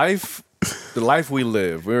thing. The life we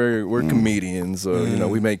live. We're comedians.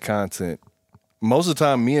 We make content. Most of the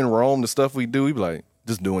time, me and Rome, the stuff we do, we be like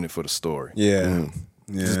just doing it for the story. Yeah.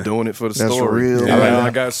 just doing it for the That's story. real. And I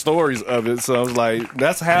got stories of it, so I was like,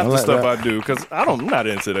 that's half the stuff I do because I'm not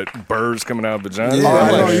into that birds coming out of vaginas. Yeah,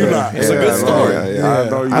 I know you're not. It's a good story.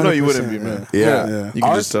 I know you wouldn't be, man. Yeah. You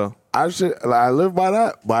can just tell. I live by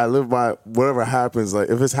that, but I live by whatever happens. Like,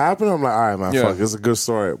 if it's happening, I'm like, all right, man, fuck, it's a good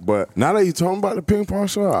story. But now that you told me about the ping pong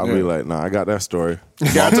show, I'll be like, nah, I got that story.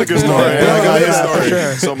 Yeah, I took his story. I got his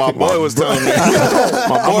story. So my boy was telling me.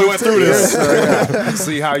 My boy went through this.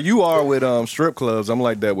 See how you are with strip clubs. I'm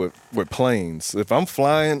like that with planes. If I'm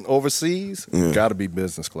flying overseas, got to be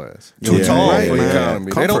business class. Too tall for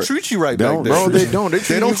economy. They don't treat you right back there. No, they don't. They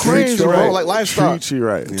treat you crazy, bro. Like livestock. Treat you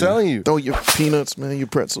right. I'm telling you. Throw your peanuts, man. Your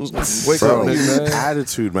pretzels. Wake up, nigga, man.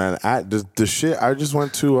 Attitude, man. The shit. I just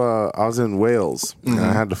went to. I was in Wales and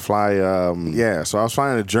I had to fly. So I was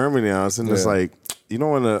flying to Germany. And I was in this like. You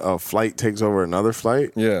know when a flight takes over another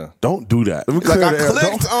flight? Yeah. Don't do that. Like I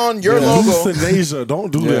clicked on your logo. Lufthansa,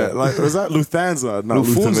 don't do that. Like, was that Lufthansa? Not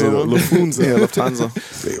Lufthansa. Lufthansa. Yeah,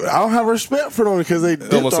 Lufthansa. I don't have respect for them because they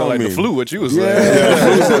dipped almost on sound like me. the flu, what you was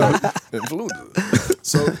saying. Flu.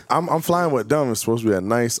 So I'm flying with them. It's supposed to be a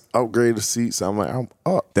nice upgraded seat. So I'm like, I'm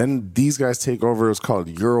up. Then these guys take over. It's called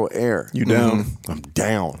Euro Air. You down? I'm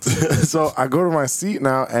down. So I go to my seat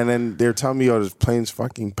now, and then they're telling me, "Yo, this plane's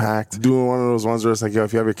fucking packed." Doing one of those ones where it's like, "Yo,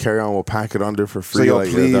 if you have your carry-on, we'll pack it under for free." So, yo, like,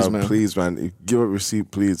 please, man, give a receipt,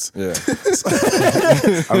 please. Yeah.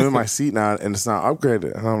 I'm in my seat now, and it's not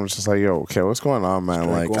upgraded. And I'm just like, "Yo, okay, what's going on, man?"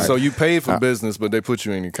 Like, So you paid for business, but they put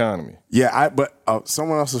you in economy. yeah, but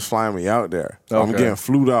someone else is flying me out there. I'm Okay. getting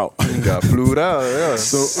flued out. You got flued out, yeah.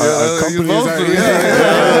 So you companies supposed are, to, you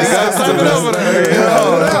got something over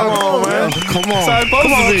there. Come on, man. Come on. That's how it's supposed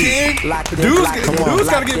to be. Dudes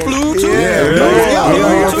got to get flued too.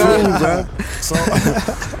 So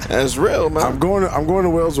That's real, man. I'm going to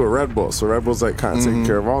Wales with Red Bull. So Red Bull's like kind of taking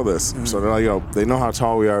care of all this. So they're like, yo, they know how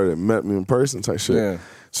tall we are. They met me in person type shit. Yeah.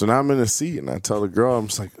 So now I'm in the seat and I tell the girl, I'm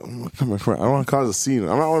just like, I don't want to cause a scene.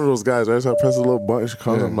 I'm not one of those guys. Right? So I press a little button. She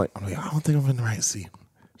calls. I'm like, I don't think I'm in the right seat.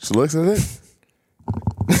 She looks at it.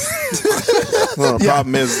 Well, the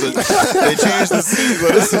problem is that they changed the seat,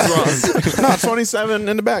 but this is wrong. No, 27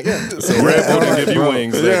 in the back. Yeah. So Red Bull didn't give you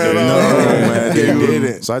wings that day. No, man, they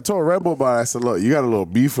didn't. So I told Red Bull about it. I said, look, you got a little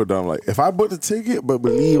beef with them. Like, if I booked the ticket, but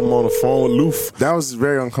believe him on the phone with Loof, that was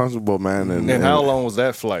very uncomfortable, man. And how long was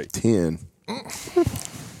that flight? 10.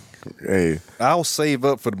 Hey, I'll save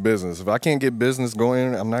up for the business. If I can't get business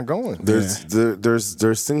going, I'm not going.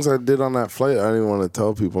 there's things I did on that flight I didn't want to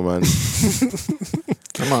tell people, man.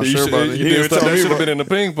 I'm not sure about it. You did stuff that should have been in the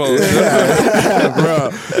ping pong.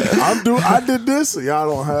 Bro, I did this. So y'all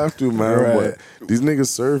don't have to, man. Right. But these niggas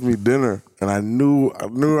served me dinner, and I knew I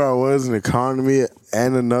was in economy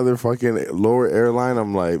and another fucking lower airline.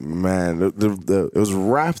 I'm like, man, it was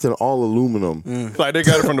wrapped in all aluminum. Like they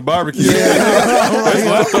got it from the barbecue. It's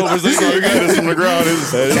leftovers. That's all we got is from the ground.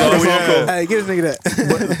 That's all we had. Hey, get this nigga that.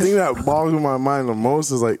 But the thing that boggles my mind the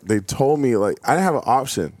most is like they told me like I didn't have an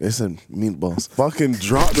option. They said meatballs. Fucking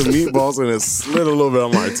dropped the meatballs and it slid a little bit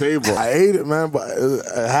on my table. I ate it, man, but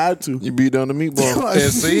I had to. You beat down the meatball.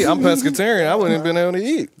 And see, I'm pescatarian. I wouldn't have been able to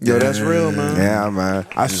eat. Yo, that's real, man. Yeah, man.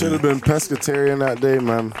 I should have been pescatarian that day,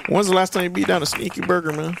 man. When's the last time you beat down a sneaky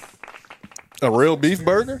burger, man? A real beef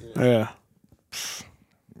burger? Yeah.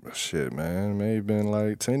 Shit, man. Maybe been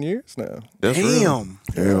like 10 years now. That's Damn.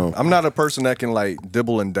 Yeah. I'm not a person that can like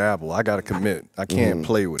dibble and dabble. I got to commit. I can't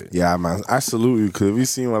play with it. Yeah, man. I salute you because if you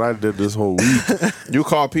seen what I did this whole week, You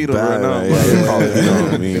call Peter right now. Yeah, you call Peter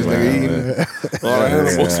on me, man. All the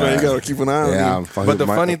animals, man. You got to keep an eye on Yeah, you. I'm fucking But the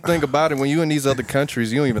funny thing about it, when you're in these other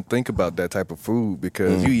countries, you don't even think about that type of food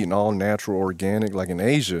because you eating all natural, organic. Like in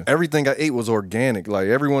Asia, everything I ate was organic. Like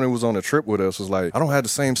everyone who was on the trip with us was like, I don't have the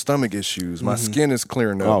same stomach issues. My skin is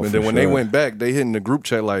clearing up. Oh, and then for when they sure. went back, they hit in the group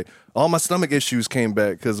chat like, all my stomach issues came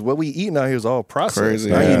back because what we eating out here is all processed.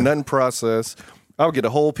 Crazy, I yeah. eat nothing processed. I would get a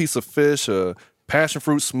whole piece of fish, a passion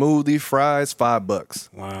fruit smoothie, fries,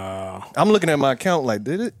 $5. Wow. I'm looking at my account like,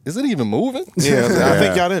 is it even moving? Yeah, I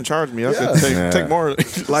think y'all didn't charge me. I could take more.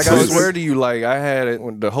 Like I swear to you, like I had it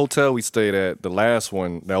when the hotel we stayed at, the last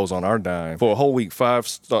one that was on our dime for a whole week,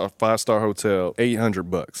 five-star hotel,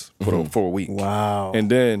 $800 for a week. Wow.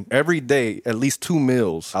 And then every day, at least 2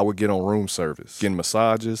 meals, I would get on room service, getting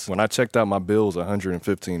massages. When I checked out, my bill was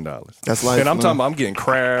 $115. That's life, and I'm man. talking about I'm getting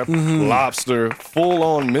crab, lobster, full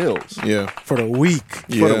on meals. Yeah. For the week. week.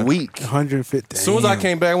 For the week. 150. As soon as I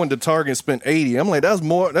came back, I went to Target and spent 80. I'm like, that's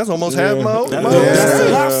more. That's almost half my. That's a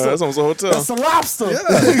lobster. That's almost a hotel. That's a lobster.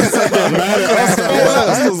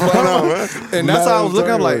 And that's how I was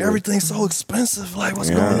looking. I'm like, everything's so expensive. Like, what's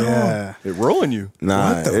going on? It ruined you.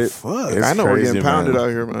 Nah, What the fuck? It's I know we're crazy, getting pounded man. out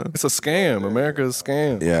here, man. It's a scam. America's a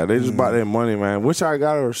scam. Yeah, they just bought their money, man, which I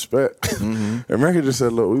gotta respect. America just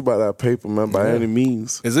said, look, we bought that paper, man, by any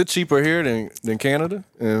means. Is it cheaper here than Canada?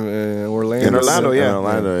 In Orlando? In Orlando, yeah. In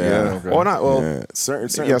Orlando, yeah. Okay. Or not, well, Yeah. Certain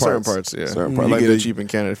certain parts, yeah. Certain You parts. Like get it the, cheap in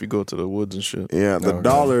Canada if you go to the woods and shit. yeah, the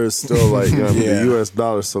dollar is still like, you know, what I mean, the U.S.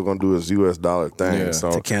 dollar is still gonna do its U.S. dollar thing. Yeah.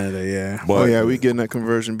 So, To Canada, yeah. but Oh, yeah, we getting that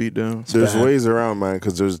conversion beat down. there's ways around, man,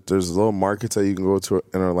 because there's little markets that you can go to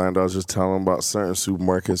in Orlando. I was just telling them about certain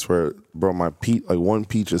supermarkets where, bro, my peach, like one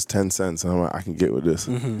peach is 10 cents, and I'm like, I can get with this.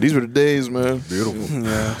 These were the days, man. Beautiful.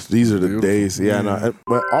 Yeah. These are the days. Yeah, no,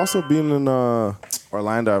 but also being in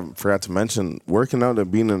Orlando, I forgot to mention, working out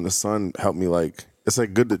and being in the sun helped me, like, it's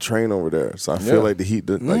like good to train over there. So I feel like the heat,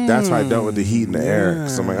 like that's why I dealt with the heat in the air.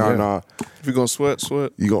 So I'm like, oh no, If you're gonna sweat.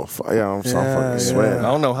 you gonna, I'm fucking sweating. I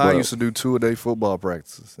don't know how I used to do 2-a-day football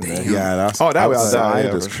practices. Yeah, that's Oh, that was outside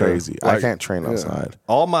outside, is for sure. crazy. I can't train outside.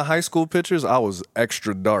 All my high school pictures, I was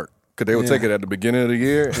extra dark. Because they would take it at the beginning of the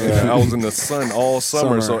year. And I was in the sun all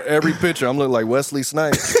summer. So every picture, I'm looking like Wesley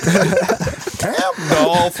Snipes.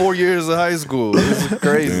 All 4 years of high school. This is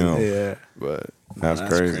crazy. Damn. Yeah. But That's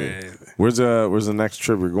crazy. Where's the next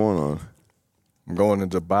trip you're going on? I'm going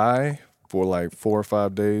to Dubai for like 4 or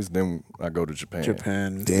 5 days. Then I go to Japan.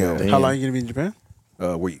 Japan. Damn. How long are you gonna be in Japan?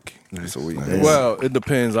 A week. It's a week. Well, it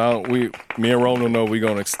depends. Me and Ron don't know if we're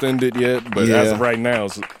going to extend it yet. But as of right now,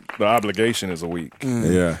 the obligation is a week.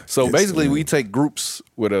 Yeah. So basically, we take groups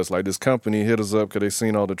with us. Like this company hit us up because they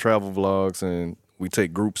seen all the travel vlogs, and we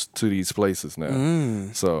take groups to these places now.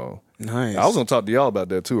 So Nice. I was gonna talk to y'all about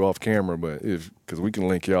that too off camera, but because we can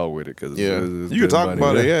link y'all with it, because You can talk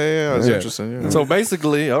about it. Yeah. It's interesting. Yeah. So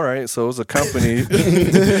basically, all right. So it's a company,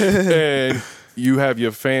 and you have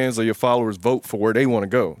your fans or your followers vote for where they want to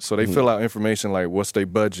go. So they fill out information like what's their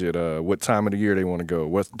budget, what time of the year they want to go,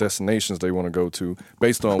 what destinations they want to go to,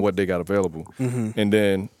 based on what they got available. And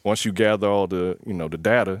then once you gather all the the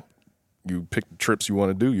data, you pick the trips you want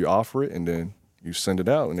to do, you offer it, and then you send it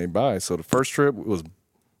out, and they buy it. So the first trip was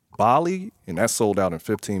Bali, and that sold out in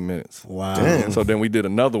 15 minutes. Wow. Damn. So then we did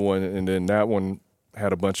another one, and then that one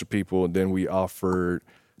had a bunch of people, and then we offered,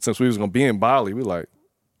 since we was going to be in Bali, we like,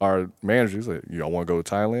 our manager said, y'all want to go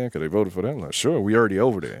to Thailand? Because they voted for that. I'm like, sure, we already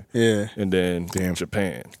over there. Yeah. And then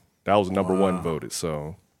Japan. That was number one voted,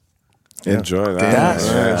 so. Enjoy that.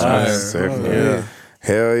 That's sick. Yeah.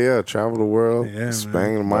 Hell yeah, travel the world,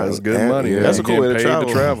 spend the money. That's good money. Yeah. That's a cool way to Paid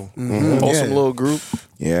travel. Awesome little group.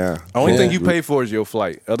 Yeah. Only thing you pay for is your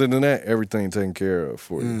flight. Other than that, everything taken care of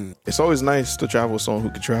for you. It's always nice to travel with someone who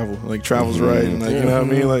can travel. Like travels right, and like you know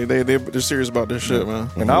what I mean. Like they're serious about their shit, man.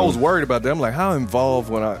 And I was worried about that. I'm like, how involved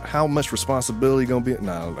how much responsibility gonna be?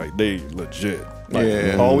 Nah, like they legit.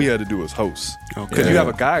 Like, all we had to do was host. Because you have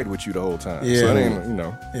a guide with you the whole time. Yeah. So it ain't,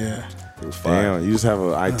 Yeah. it was fine. Damn, you just have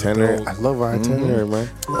an itinerary. I love an itinerary, man.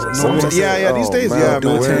 These days,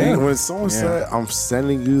 When someone said, I'm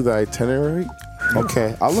sending you the itinerary,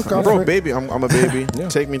 okay, I'll look out for Bro, it. baby, I'm a baby.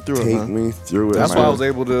 Take me through it, Take man. me through it. That's man. why I was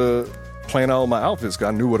able to plan all my outfits,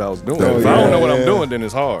 because I knew what I was doing. If I don't know what I'm doing, then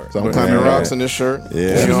it's hard. So I'm climbing rocks in this shirt.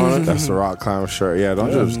 Yeah, You on it? that's the rock climber shirt. Yeah,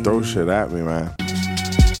 don't just throw shit at me, man.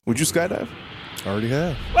 Would you skydive? Already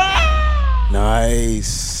have.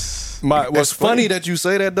 Nice. What's funny that you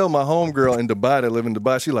say that though, my homegirl in Dubai that live in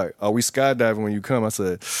Dubai, she like, are we skydiving when you come? I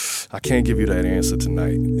said, I can't give you that answer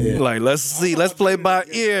tonight. Like, let's see, let's play by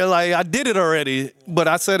ear. Like, I did it already, but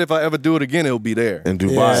I said if I ever do it again, it'll be there. In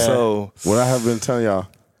Dubai. So What I have been telling y'all.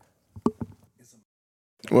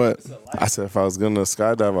 What? I said if I was gonna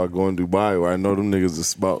skydive, I'd go in Dubai where I know them niggas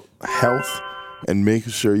is about health and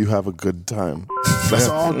making sure you have a good time. That's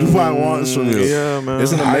all Dubai wants from you. Yeah, man.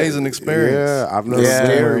 it's an amazing experience. Yeah, I've never It's been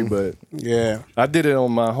scary, there. but Yeah. I did it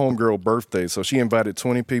on my homegirl birthday. So she invited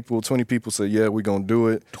 20 people. 20 people said, yeah, we're going to do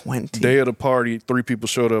it. 20. Day of the party, 3 people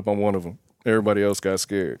showed up on one of them. Everybody else got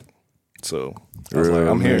scared. So I was like,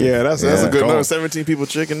 I'm here. Yeah, that's a good Going. number. 17 people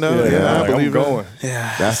chicken down. Yeah, Yeah, I like, believe I'm it. going.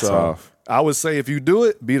 Yeah. That's tough. I would say if you do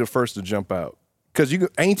it, be the first to jump out. Because you're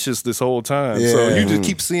anxious this whole time. So you just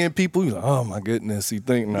keep seeing people. You're like, oh, my goodness. You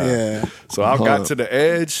think, nah. Yeah. So I got to the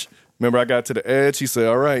edge. Remember, I got to the edge. He said,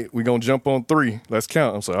 all right, we're going to jump on 3. Let's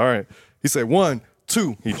count. I'm like, all right. He said, 1,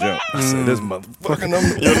 2. He jumped. I said, this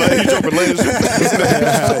motherfucker. You jumping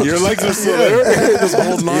legs. Your legs are still there. Just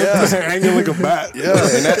holding on, hanging like a bat. Yeah,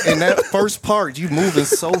 and that first part, you moving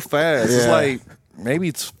so fast. It's like maybe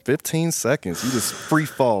it's 15 seconds. You just free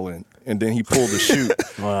falling. and then he pulled the chute.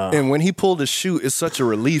 Wow. And when he pulled the chute, it's such a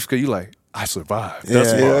relief because you like, I survived.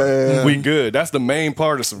 That's fine. We good. That's the main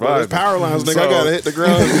part of surviving. Power lines, nigga. I gotta hit the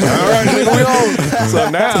ground. All right, nigga, we on. So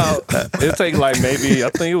now it takes like maybe, I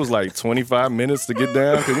think it was like 25 minutes to get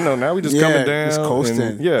down because now we just coming down. Just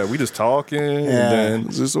coasting. And, we just talking. And then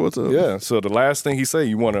just what's up? Yeah. So the last thing he said,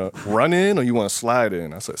 you want to run in or you want to slide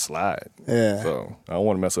in? I said slide. Yeah. So I don't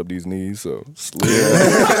want to mess up these knees. So slid.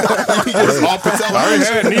 I already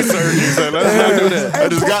had knee surgery. So let's not do that. I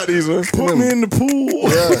just got these. Put me in the pool.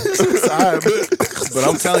 Yeah. But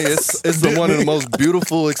I'm telling you, it's one of the most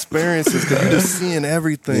beautiful experiences because you're just seeing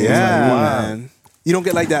everything. Yeah, like, wow. man. You don't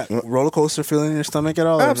get like that roller coaster feeling in your stomach at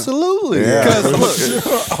all? Absolutely. Because look,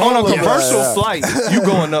 on a commercial flight, you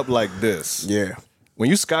going up like this. Yeah. When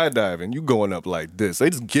you skydiving, you going up like this.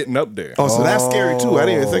 They just getting up there. Oh, so that's scary too. I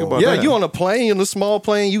didn't even think about that. Yeah, you on a plane, in a small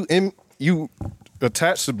plane, you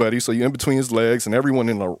attached to Buddy, so you in between his legs, and everyone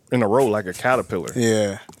in a row like a caterpillar.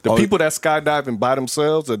 Yeah. The people that skydiving by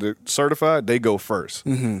themselves that are certified, they go first,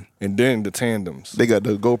 and then the tandems. They got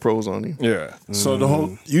the GoPros on you. Yeah. So the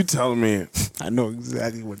whole you telling me? I know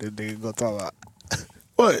exactly what this nigga gonna talk about.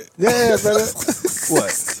 What? Yeah, brother.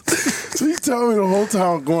 What? So you telling me the whole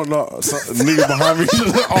time going up, nigga behind me,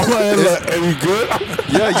 all my head like, "Hey, we good?"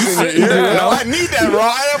 Yeah, you sitting down. No, I need that, bro.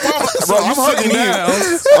 I'm sitting down.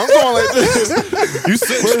 I'm going like this. You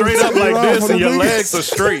sit straight up like this, and your legs are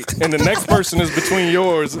straight, and the next person is between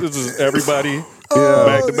yours. This is everybody.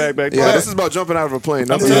 Back to back, back to back. This is about jumping out of a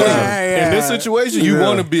plane. I'm telling you, in this situation, you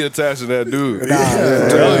want to be attached to that dude. I'm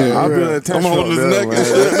telling you, I've been attached. I'm holding his neck and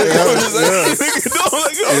shit.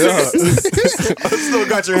 I still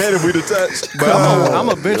got your head if we detached. But I'm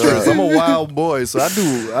adventurous. I'm a wild boy, so I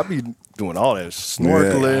be doing all that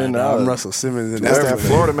snorkeling. I'm Russell Simmons. And that's that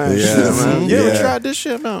Florida man shit, man. You ever tried this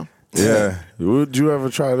shit now? Yeah. Would you ever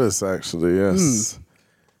try this? Actually, yes.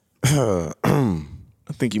 I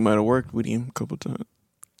think you might have worked with him a couple times.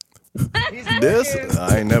 This?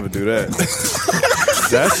 I ain't never do that.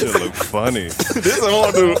 That shit look funny. This is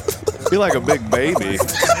all dude. He like a big baby.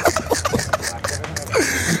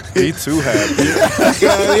 He too happy.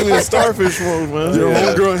 Yeah, even in starfish mode, man. Your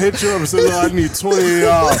homegirl hit you up and said, "I need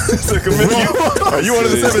 $20 to commit you." Are you one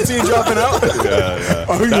of the 17 dropping out? Yeah.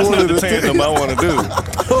 That's not the tandem I want to do.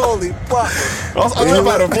 Holy fuck. I'll jump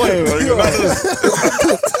out of a plane.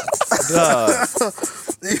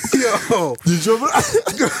 Yo. You jumping out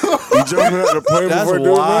the plane That's before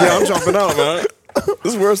doing wild. that? Yeah, I'm jumping out, man.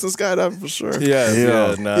 This is worse than skydiving for sure.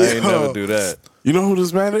 Yeah. Nah, I ain't never do that. You know who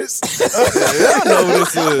this man is? I know who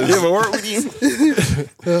this is. You ever work with him?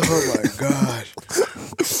 Oh my gosh.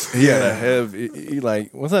 He had a heavy. He like,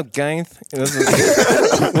 what's up, gang? What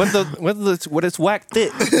is whack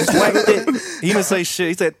fit? It's whack fit. He didn't say shit.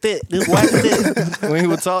 He said fit. This whack fit. When he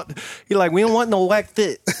would talk, he like, we don't want no whack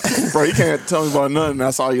fit. Bro, you can't tell me about nothing. I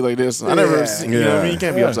saw you like this. I never seen. You know what I mean? You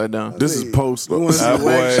can't be upside down. This is post.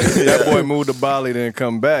 That boy moved to Bali, didn't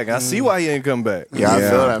come back. I see why he didn't come back. Yeah, I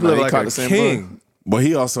feel that, man. Look He like caught a the same king. bug. But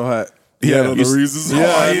he also had other reasons.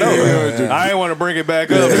 Yeah, I know. I didn't want to bring it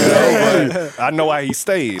back up, but I know why he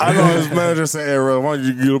stayed. I know his manager said, "Hey, bro, why don't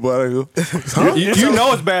you get up out of here?" You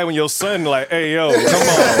know it's bad when your son like, hey, yo, come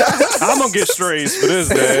on. I'm going to get strays for this,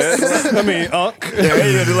 Dad. I mean, Unc. Yeah,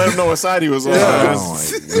 you had to let him know what side he was on.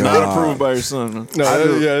 Not approved by your son, man. No,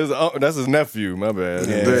 that's his nephew, my bad.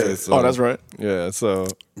 Yeah. So, that's right. Yeah, so.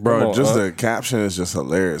 Bro, just the caption is just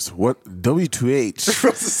hilarious. What W2H?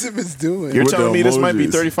 Russell Simmons doing? You're With telling the me this might be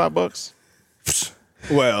emojis. $35?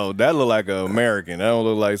 Well, that look like an American. That don't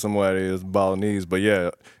look like somebody that's Balinese. But yeah,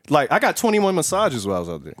 like I got 21 massages while I was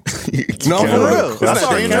out there. No, for real. That's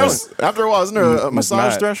dangerous. After a while, isn't there a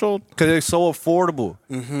massage threshold? Because they're so affordable.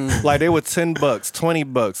 Like they were $10,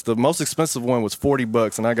 $20. The most expensive one was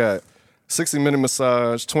 $40, and I got 60-minute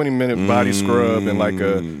massage, 20-minute body scrub, and like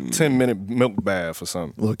a 10-minute milk bath or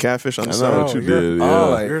something. Little catfish on the I side. know what you did.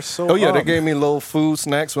 You're so Oh yeah, up. they gave me little food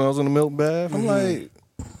snacks when I was in the milk bath. I'm like,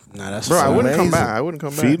 Nah, that's Bro, I so wouldn't come amazing. back. I wouldn't come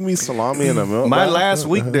back. Feed me salami and a milk. my bath. last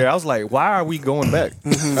week there, I was like, why are we going back?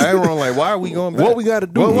 Everyone like, why are we going back? What we got to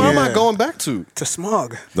do? Well, why am I going back to? To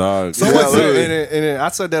smog. Dog. Someone said, and then I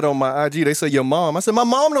said that on my IG. They said, your mom. I said, my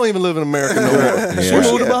mom don't even live in America no more. She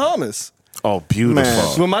moved to Bahamas Oh, beautiful.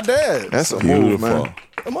 Man. with my dad. That's a move, Beautiful. man.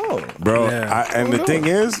 Come on. Bro, Yeah. and the thing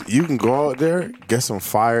is, you can go out there, get some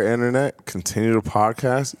fire internet, continue the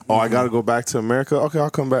podcast. Oh, I got to go back to America. Okay, I'll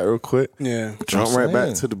come back real quick. Yeah. Jump right back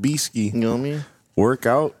saying. to the beach ski. You know what I mean? Work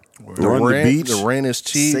out, run the rent, beach. The rent is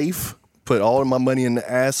cheap. Safe. put all of my money in the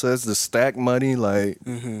assets, the stack money, like.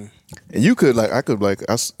 And you could I could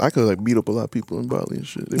beat up a lot of people in Bali and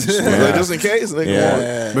shit. Like, just in case. But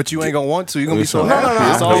you ain't gonna want to. You're gonna be so happy.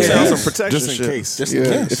 No. It's all some protection. Just in case. Just in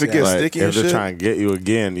case. If it gets sticky if and they're shit. trying to get you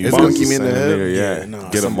again, you It's might gonna as keep me in well the send head. it there,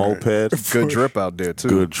 get a moped. Good drip out there too.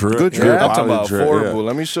 Good drip. Good drip. I'm talking about Drip, affordable.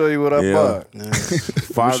 Let me show you what I bought. Let me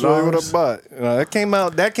show you what I $5. bought.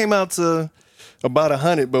 That came out to about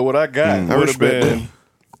 $100, but what I got would have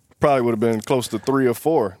been close to 3 or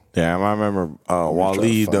 4. Yeah, I remember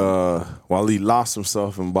Waleed lost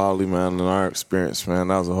himself in Bali, man, in our experience, man.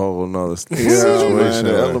 That was a whole nother situation. Man,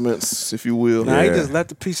 the elements, if you will. Nah, he just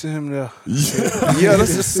left a piece of him there.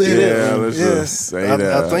 Let's just say that. Yeah, let's just say that.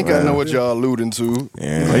 I think I know what y'all alluding to.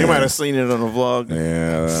 Yeah. You might have seen it on the vlog.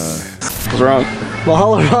 Yeah. What's wrong?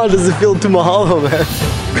 Mahalo Ron doesn't feel too mahalo, man.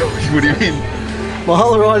 What do you mean?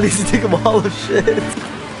 Mahalo Ron needs to take a mahalo shit.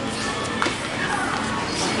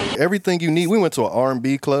 Everything you need. We went to an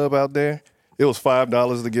R&B club out there. It was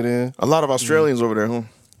 $5 to get in. A lot of Australians over there, huh?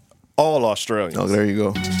 All Australians. Oh, there you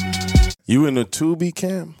go. You in the Tubi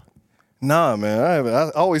cam? Nah, man.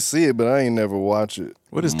 I always see it, but I ain't never watch it.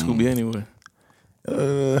 What is Tubi anyway?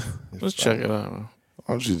 Let's check it out. Why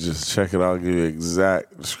don't you just check it out and give you an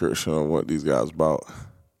exact description of what these guys about.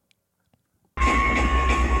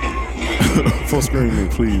 Full screen me,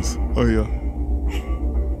 please. Oh, yeah.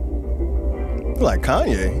 Like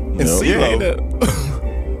Kanye and CeeLo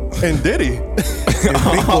and Diddy.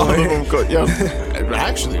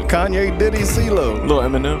 Actually, Kanye, Diddy, CeeLo. Little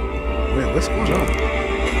Eminem. Wait, what's going on?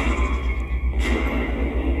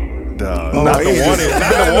 Not the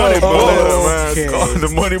wanted bullet. Okay. the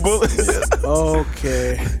money bullets.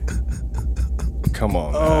 Okay. Come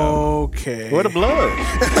on, man. Okay. Where the blood?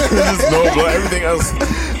 There's no blood. Everything else.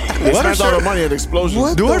 They spent all the money at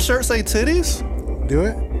explosions. Do her shirt say titties? Do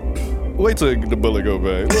it? Wait till the bullet go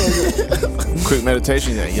back. Quick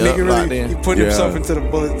meditation. Nigga really, he put himself into the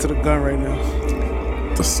bullet, to the gun right now.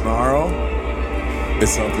 The snarl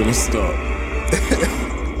is something to stop.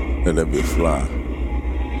 Let that be a fly.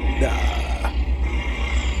 Nah.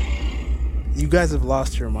 You guys have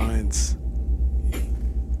lost your minds.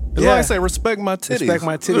 That's why I say respect my titties. Respect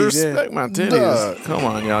my titties. Respect my titties. Duh. Come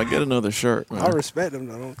on, y'all. Get another shirt, man. I respect them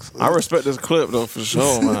though. I respect this clip though for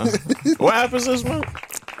sure, man. What happens this month?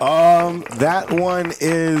 That one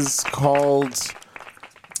is called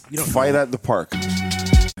Fight at the Park.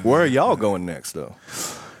 Where are y'all going next, though?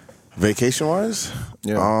 Vacation wise?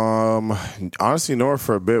 Yeah. Honestly, nowhere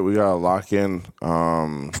for a bit. We gotta lock in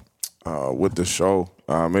with the show.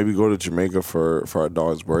 Maybe go to Jamaica for our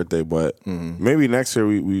dog's birthday, but maybe next year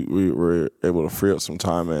we were able to free up some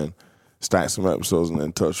time and stack some episodes and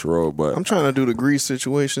then touch the road. But I'm trying to do the Greece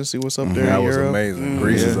situation, see what's up there. That in was Europe. amazing.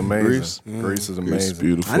 Greece is amazing. Greece is amazing. it's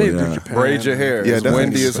beautiful. I need to do Japan. Braid your hair. Yeah, It's definitely.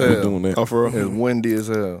 windy as We're hell. doing it. Oh, for real? It's windy as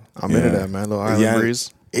hell. I'm into that, man. Little island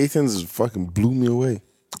breeze. Athens fucking blew me away.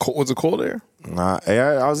 Was it cold there? Nah,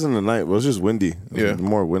 I was in the night, but it was just windy. It was Yeah.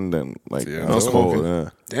 more wind than like Yeah, it was no cold. smoking. Yeah.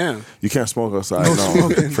 Damn. You can't smoke outside. No,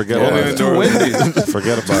 forget about It's it. too windy.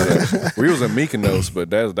 Forget about it. We was in Mykonos, but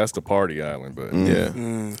that's the party island. But Yeah.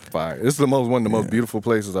 fire. It's one of the most beautiful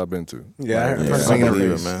places I've been to. Yeah, I heard I something. can't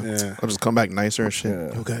believe it, man. Yeah. I'll just come back nicer and shit.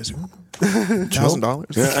 Yeah. Yo, guys,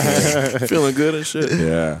 $1,000. Feeling good and shit.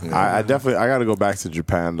 Yeah, I definitely got to go back to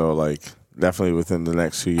Japan though. Like definitely within the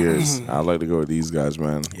next few years, I'd like to go with these guys,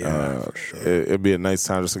 man. Yeah, for sure. It'd be a nice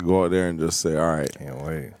time just to go out there and just say, all right, Can't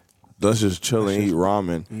wait. let's just chill and eat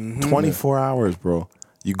ramen. 24 hours, bro.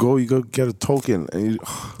 You go get a token and you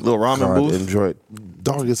Little ramen booth. enjoy it.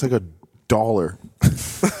 Dog, it's like $1.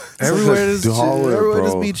 Everywhere is cheap. $1, Everywhere bro.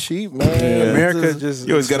 just be cheap, man. America just.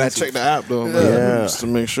 You always gotta check the app though, man. Yeah. Just to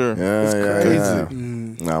make sure. Yeah.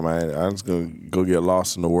 Nah, man, I'm just gonna go get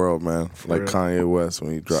lost in the world, man. Like Kanye West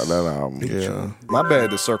when he dropped that album. Yeah. My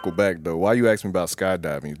bad to circle back though. Why you asked me about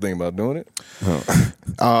skydiving? You think about doing it?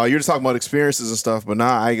 You're just talking about experiences and stuff, but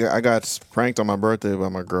nah, I got pranked on my birthday by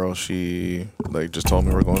my girl. She just told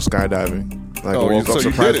me we're going skydiving. Like, Oh, I woke so up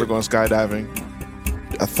you surprised did it. we're going skydiving.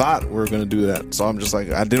 I thought we were gonna do that, so I'm just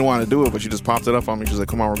like, I didn't want to do it, but she just popped it up on me. She's like,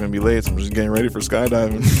 "Come on, we're gonna be late." So I'm just getting ready for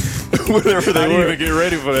skydiving. Whatever they were. even get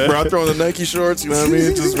ready for that. Bro, I throw on the Nike shorts, you know what I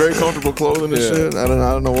mean? Just very comfortable clothing and shit. I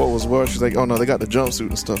don't know what was what. She's like, "Oh no, they got the jumpsuit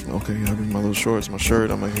and stuff." I'm like, okay, I bring my little shorts, my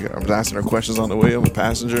shirt. I'm like, I'm asking her questions on the way. I'm a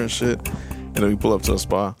passenger and shit. And then we pull up to a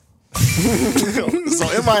spa. So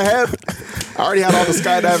in my head, I already had all the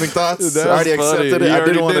skydiving thoughts. I already accepted it. I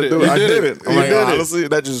didn't want to do it. I did it. I'm like, honestly,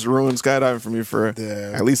 that just ruined skydiving for me for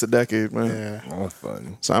at least a decade, man. Yeah. That's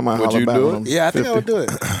funny. So I might Would holler you back do when it? I'm Yeah, I think I 50. would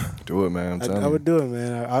do it. Do it, man. I'm telling I you. would do it,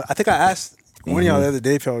 man. I think I asked one of y'all the other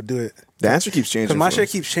day if y'all would do it. The answer keeps changing. Because my for shit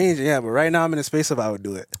us. keeps changing, yeah. But right now I'm in a space of I would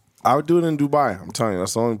do it. I would do it in Dubai. I'm telling you,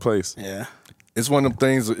 that's the only place. Yeah. It's one of them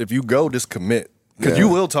things. If you go, just commit, because you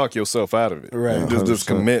will talk yourself out of it. Right. Just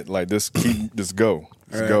commit. Like just go. Just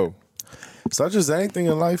go. So just anything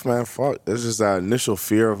in life, man. Fuck. It's just that initial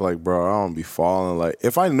fear of like, bro, I don't be falling. Like,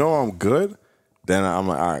 if I know I'm good, then I'm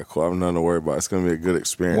like, all right, cool. I have nothing to worry about. It's gonna be a good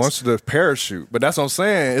experience. Once the parachute, but that's what I'm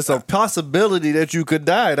saying. It's a possibility that you could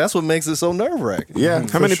die. That's what makes it so nerve-wracking. Yeah.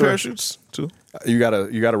 How many parachutes? 2. You got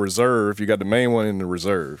a reserve. You got the main one in the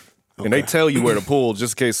reserve. And they tell you where to pull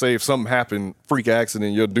just in case, say, if something happened, freak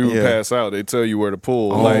accident, your dude pass out, they tell you where to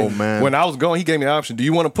pull. Oh, man. When I was going, he gave me the option, do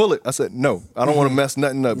you want to pull it? I said, no, I don't want to mess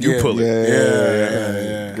nothing up. You pull it.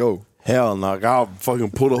 Yeah. Go. Hell no, I'll fucking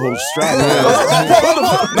pull the whole strap.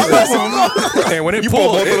 And when it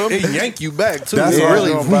pull, it yank you back, too. That's really.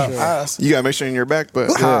 You gotta make sure you're in your back, but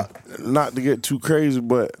not to get too crazy,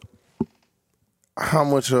 but how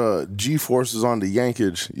much G-force is on the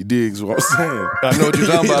yankage? You digs what I'm saying? I know what you're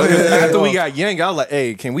talking about. After we got yanked, I was like,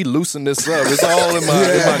 hey, can we loosen this up? It's all in my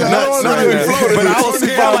nuts. Not even floating. But I was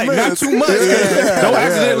scared, like, not too much. Don't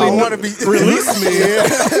accidentally want to be release me.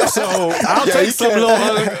 So I'll take some little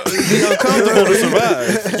be uncomfortable to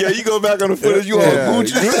survive. yeah, you go back on the footage, you all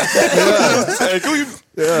Gucci. Hey, can we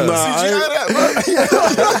CGI that, bro?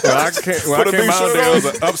 When I came out there, it was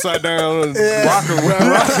an upside down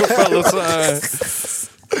Rockefeller sign.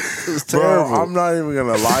 It's terrible. Bro, I'm not even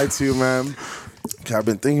gonna lie to you, man. I've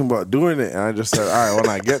been thinking about doing it, and I just said, all right, when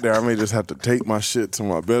I get there, I may just have to take my shit to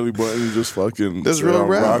my belly button and just fucking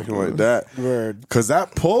rocking like that. Because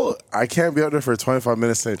that pull, I can't be out there for 25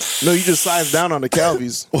 minutes saying, no, you just size down on the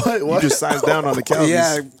Calvies. What? You just size down on the Calvies.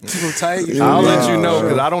 Yeah, keep them tight. I'll let you know,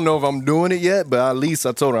 because I don't know if I'm doing it yet, but at least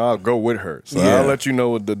I told her I'll go with her. So I'll let you know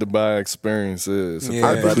what the Dubai experience is.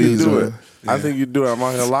 I think you do it. I think you do it. I'm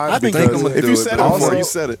not gonna lie. I think I'm gonna do it. If you said it before, you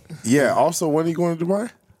said it. Yeah. Also, when are you going to Dubai?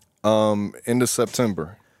 End of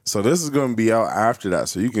September. So this is going to be out after that,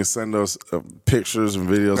 so you can send us pictures and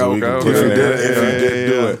videos. Okay, if you did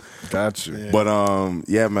do it. Got you. But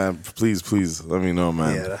yeah, man, please let me know,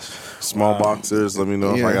 man. Yeah, small boxers. Let me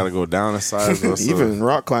know if I got to go down a size. Or Even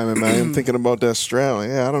rock climbing, man. I'm thinking about that strap. Like,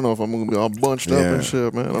 I don't know if I'm going to be all bunched up and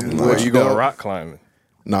shit, man. You going rock climbing?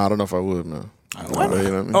 Nah, I don't know if I would, man. You know what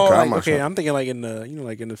I mean? Oh, like, okay. I'm thinking like in the,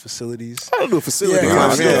 like in the facilities. I don't do facility.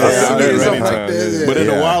 But in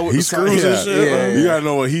the wild with the screws and shit, you gotta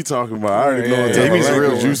know what he talking about. I already know what he means.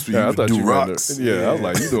 Real juice. I thought do you rocks. I was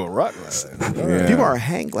like, you doing rock climbing? People are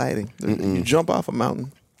hang gliding. You jump off a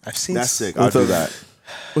mountain. I've seen. That's sick. I'll do that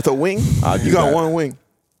with a wing. You got one wing.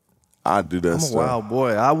 I do that. I'm a wild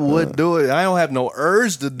boy. I would do it. I don't have no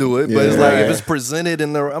urge to do it, but it's like if it's presented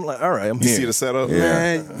in the, I'm like, all right, I'm here. You see the setup,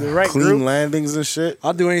 man. The right clean group landings and shit.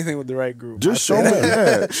 I'll do anything with the right group. Just show me,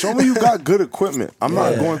 show me you got good equipment. I'm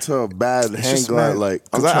not going to a bad hang glide like.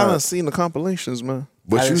 Because I haven't seen the compilations, man.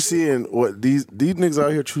 But you seeing what these niggas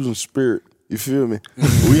out here choosing Spirit. You feel me?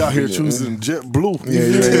 We out here choosing JetBlue.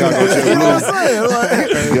 You gotta go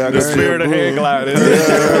JetBlue. The Spirit of hang gliding.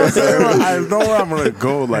 I know where I'm gonna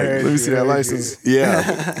go. Like, let me see that license.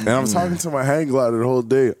 Yeah. And I'm talking to my hang glider the whole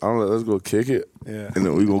day. I'm like, let's go kick it. Yeah. And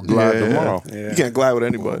then we go glide tomorrow. You can't glide with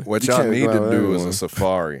anybody. What y'all need to do is a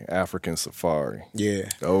safari, African safari. Yeah.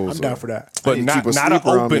 Those I'm down for that. But not an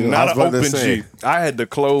open Jeep. I had the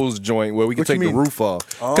closed joint where we could take the roof off.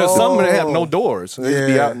 Because some of them have no doors. They just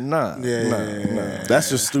be out. Nah. That's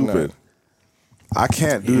just stupid. I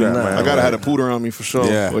can't do that, man. I gotta have a pooter on me for sure.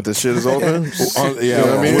 Yeah. With the shit is open. You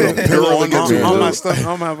know what I mean? All my stuff,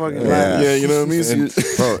 all my fucking Yeah, you know what I mean? And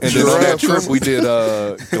then on that trip, we did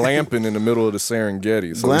glamping in the middle of the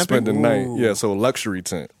Serengeti. So we spent the night. Yeah, so a luxury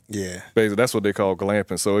tent. Yeah. Basically, that's what they call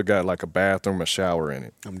glamping. So it got like a bathroom, a shower in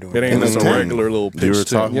it. I'm doing it. Ain't just a regular little pitch You were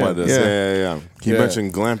talking about this. Yeah. He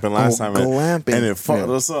mentioned glamping last time. Glamping. And it fucked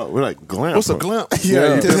us up. We're like, glamping. What's a glamp?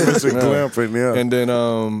 Yeah, you did mention glamping, yeah. And then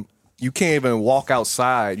you can't even walk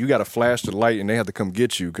outside. You got to flash the light, and they have to come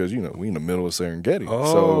get you because, we in the middle of Serengeti.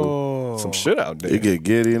 So some shit out there. You get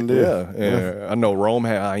giddy in there. Yeah. I know Rome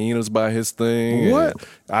had hyenas by his thing. What?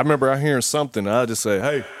 I remember hearing something. I just say,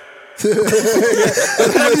 hey. And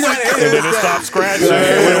then it stopped scratching.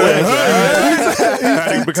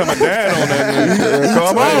 How you become a dad on that?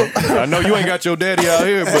 Come on. I know you ain't got your daddy out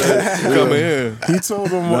here, but come in. He told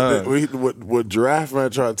him what Giraffe Man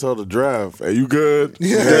tried to tell the giraffe. Hey, you good?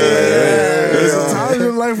 Yeah. There's a time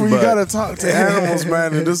in life where you gotta talk to animals,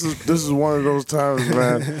 man, and this is one of those times,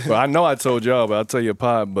 man. Well, I know I told y'all, but I'll tell you a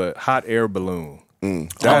pod, but hot air balloon.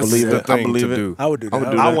 That's the thing to do. I would do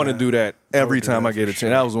that. I want to do that every time I get a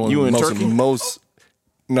chance. That was one of the most.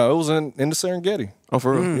 No, it was in the Serengeti. Oh,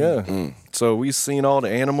 for real? Yeah. So we seen all the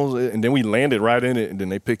animals, and then we landed right in it, and then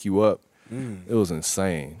they pick you up. It was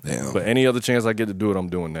insane. Damn. But any other chance I get to do it, I'm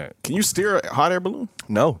doing that. Can you steer a hot air balloon?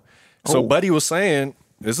 No. So Buddy was saying,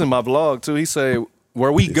 this is in my vlog too, he said,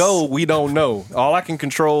 where we go, we don't know. All I can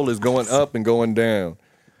control is going up and going down.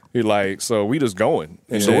 He like, so we just going.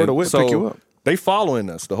 And so where the whip pick you up? They following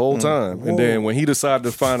us the whole time. And then when he decided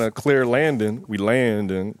to find a clear landing, we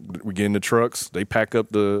land and we get in the trucks. They pack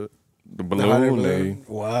up the balloon.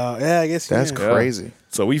 Wow. Yeah, I guess that's crazy.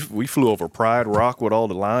 So we flew over Pride Rock with all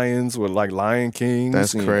the lions, with like Lion Kings.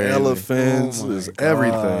 That's and crazy. Elephants,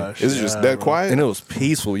 everything. Is it just that quiet? And it was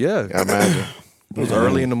peaceful, yeah. I imagine. It was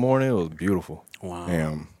early in the morning. It was beautiful. Wow.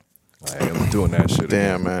 Damn. Like, I was doing that shit.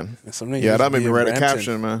 Damn, again. man. Yeah, that made me write a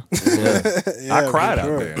caption, man. I cried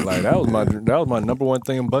out there. Like that was my number one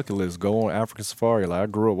thing on bucket list. Go on African safari. Like I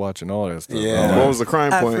grew up watching all that stuff. Yeah. What was the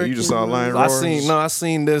crime point? You just saw a lion roar? I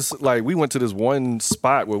seen this. Like we went to this one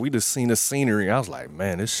spot where we just seen the scenery. I was like,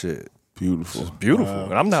 man, this shit beautiful. It's beautiful.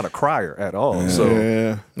 And I'm not a crier at all. So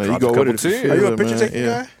no, you go with it. Are you a picture taking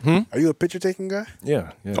guy? Are you a picture taking guy?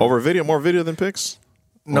 Yeah. Over video, more video than pics.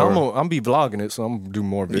 No, I'm be vlogging it, so I'm gonna do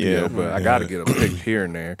more video. But I gotta get a pic here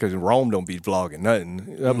and there because Rome don't be vlogging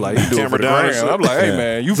nothing. I'm like, you do it for the gram. I'm like, hey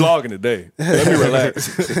man, you vlogging today? Let me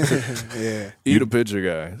relax. Eat a picture,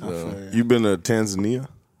 guy. So. You been to Tanzania?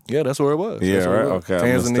 Yeah, that's where it was. Yeah, right. Okay,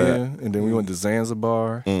 Tanzania, and then we went to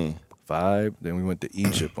Zanzibar. 5. Then we went to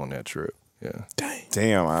Egypt on that trip. Yeah.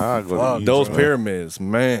 Damn, I go to Egypt. Those pyramids,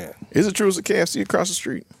 man. Is it true it's a KFC across the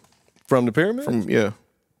street from the pyramids? Yeah.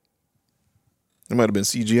 It might have been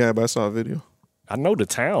CGI, but I saw a video. I know the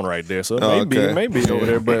town right there, so it may be over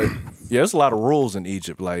there. But yeah, there's a lot of rules in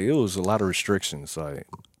Egypt. Like it was a lot of restrictions. Like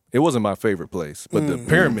it wasn't my favorite place, but the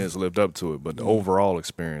pyramids lived up to it. But the overall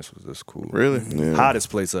experience was just cool. Really? Yeah. Hottest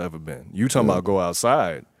place I've ever been. You talking about go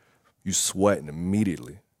outside, you sweating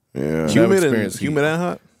immediately. Yeah. Humid and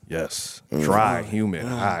hot? Yes. Dry, humid,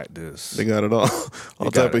 hot. They got it all.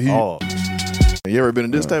 All type of heat. You ever been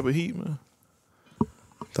in this type of heat, man?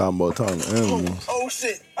 Talking about animals. Oh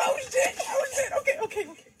shit.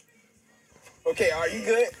 Okay, are you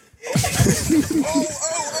good?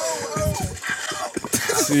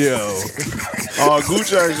 Yo. Oh,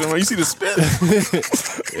 Gucci action, man. You see the spit?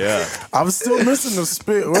 Yeah. I'm still missing the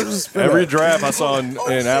spit. Where's the spit? Every draft I saw in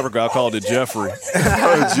Africa, I called it Jeffrey.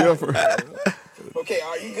 Jeffrey. Okay,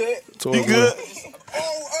 are you good? You good?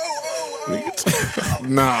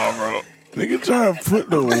 Nah, bro. Nigga trying to put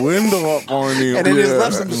the window up on him. And then just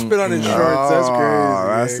left some spit on his shorts. That's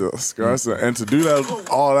crazy. That's and to do that,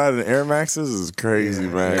 all that in Air Maxes is crazy,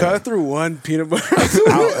 man. Cut through one peanut butter. Peanut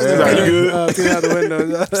out the window.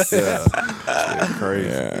 Yeah. Crazy.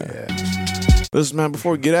 Yeah. Listen, man,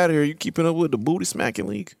 before we get out of here, you keeping up with the Booty Smacking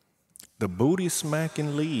League? The Booty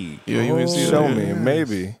Smacking League. Yeah, you ain't see that? Show me,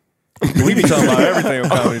 maybe. We be talking about everything on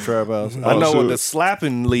Comedy Trap House. I know what the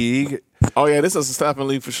Slapping League. Oh yeah, this is a slapping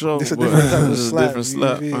league for sure. This is a different type of This is a slap. different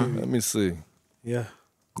slap. Let me see. Yeah.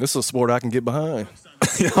 This is a sport I can get behind.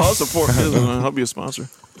 Yeah, I'll support this, man. I'll be a sponsor.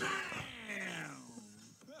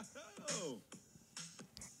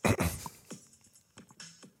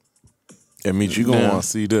 Yeah, Meech, you gonna want to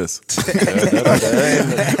see this. Get it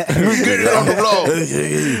on the road.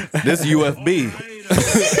 This UFB.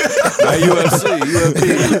 Not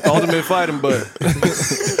UFC. Ultimate Fighting, but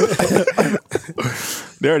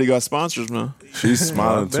they already got sponsors, man. She's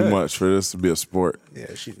smiling too much for this to be a sport.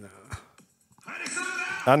 Yeah, she's not.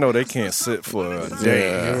 I know they can't sit for a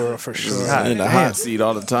day. Yeah, for sure. In the hot seat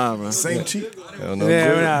all the time, man. Same cheek.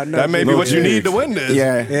 That may be what you need to win this.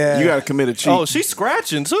 Yeah. You got to commit a cheat. Oh, she's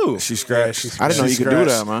scratching too. She scratched. I didn't know you could do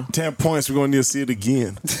that, man. 10 points. We're gonna need to see it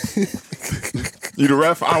again. You the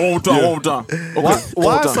ref? I won't time. Okay.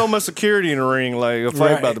 Why so much security in the ring? Like a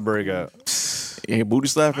fight about to break out. Yeah, booty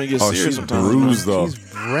slapping gets serious she's sometimes. bruised though.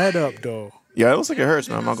 She's bred up though. Yeah, it looks like it hurts,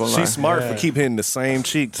 man. I'm not gonna lie. She's smart for keep hitting the same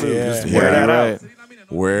cheek too. Yeah. Just wear that out.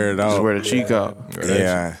 Wear it out. Just wear the cheek out.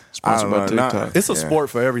 Yeah. Sponsored by TikTok. It's a sport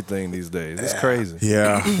for everything these days. It's crazy.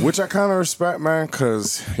 Yeah, which I kind of respect, man,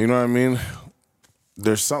 because you know what I mean.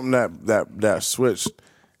 There's something that switched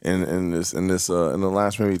in the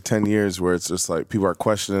last maybe 10 years where it's just like people are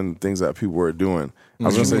questioning things that people were doing. I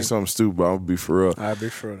was gonna say something stupid, but I'll be for real. I'll be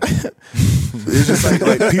for real. It's just like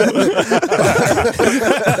people.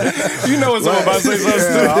 You know when someone about to say something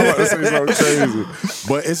stupid. I'm about to say something crazy.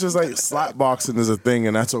 But it's just like slap boxing is a thing,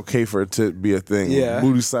 and that's okay for it to be a thing. Yeah.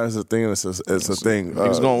 Booty slap is a thing, and it's a thing.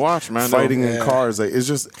 Niggas gonna watch, man. Fighting in cars, like it's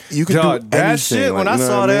just you can do that anything. shit. When like, I you know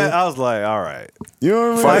saw what I that, mean? I was like, all right. You know what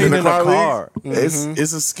I mean? Fighting in a car.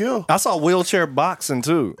 It's a skill. I saw wheelchair boxing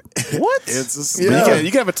too. What? It's a skill. You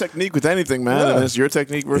can have a technique with anything, man. Yeah. And it's your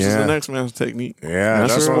technique versus the next man's technique. Yeah,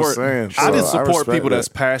 that's what I'm saying. I just support respect people that. that's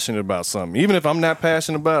passionate about something. Even if I'm not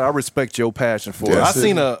passionate about it, I respect respect your passion for it. I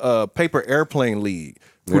seen a paper airplane league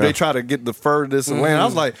where they try to get the furthest land. I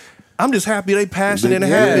was like, I'm just happy they passionate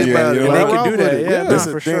and happy about it. They can do that. Yeah,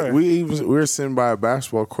 for sure. We were sitting by a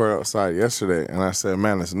basketball court outside yesterday, and I said,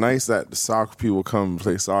 man, it's nice that the soccer people come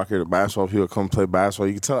play soccer, the basketball people come play basketball.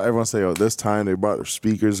 You can tell everyone say, oh, this time they brought their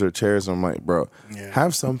speakers, their chairs. I'm like, bro,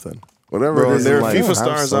 have something. Whatever it is. There are life, FIFA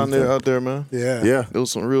stars out there, man. Yeah. There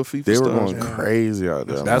was some real FIFA stars. They were going crazy out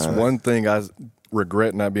there. That's one thing I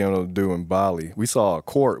regret not being able to do in Bali. We saw a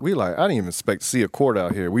court. I didn't even expect to see a court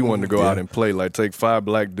out here. We wanted to go out and play, take 5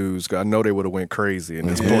 black dudes. I know they would have went crazy in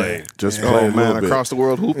this play. Just play man, across the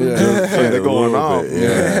world hooping. They're going off.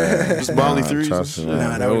 Just Bali threes.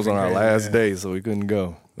 That was on our last day, so we couldn't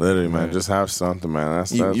go. Literally, man, just have something, man.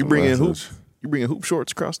 That's you bring in hoops. You bringing hoop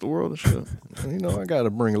shorts across the world and shit. I got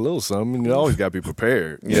to bring a little something. You always got to be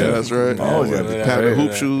prepared. Yeah, that's right. Always got to be prepared. Patent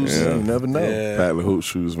hoop shoes. Yeah. You never know. Yeah. Patent hoop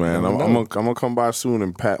shoes, man. I'm gonna come by soon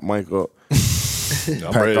and pat Mike up.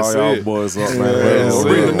 Pack all y'all boys up, man. We'll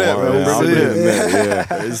bring the net, man. We'll bring the net.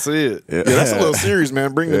 Yeah, see it. Yeah, that's a little serious,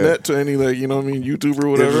 man. Bring the net to any, YouTuber or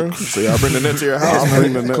whatever. Say, I'll bring the net to your house.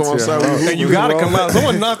 Bring the net come to outside. your house. And you got to come out.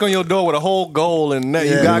 Someone knock on your door with a whole goal and net.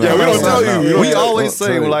 You got to come we don't outside. tell you. We always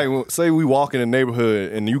say, say we walk in the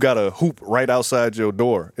neighborhood and you got a hoop right outside your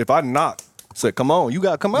door. If I knock, say, come on, you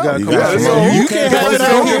got to come out. You can't have it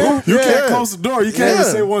out here. You can't close the door. You can't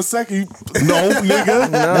even say 1 second. No, nigga.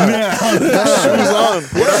 Shoes on.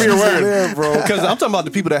 Whatever you're wearing. Because I'm talking about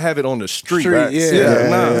the people that have it on the street.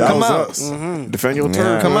 Come out. Defend your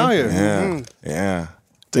turn. Come out here. Yeah.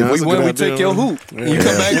 If we take your hoop, you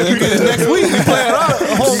come back and you get it next week. We play it out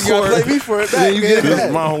home court. You gotta play me for it. Then you get it.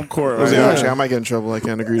 My home court. Actually, I might get in trouble. I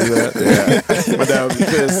can't agree to that. My dad would be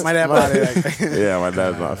pissed. My dad bought it. Yeah, my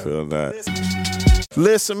dad's not feeling that.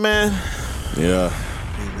 Listen, man. Yeah.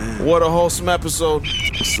 What a wholesome episode.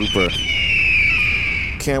 Super.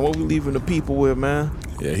 Ken, what we leaving the people with, man?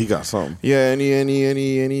 Yeah, he got something. Yeah,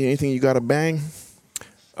 anything you got to bang?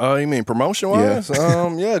 You mean promotion-wise?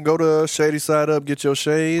 Yeah, go to Shady Side Up, get your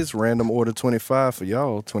shades. Random order 25 for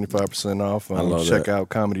y'all, 25% off. I love check that. out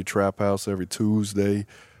Comedy Trap House every Tuesday.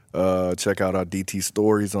 Check out our DT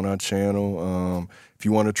stories on our channel. If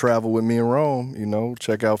you want to travel with me in Rome,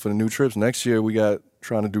 check out for the new trips. Next year, we got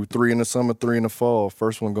trying to do 3 in the summer, 3 in the fall.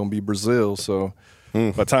 First one going to be Brazil, so...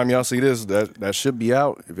 By the time y'all see this, that should be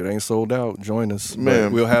out. If it ain't sold out, join us. Man,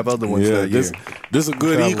 but we'll have other ones that year. This is a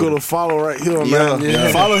good eagle to follow right here, man. Yeah.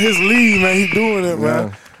 Follow his lead, man. He's doing it,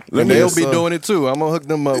 man. And they'll be doing it too. I'm gonna hook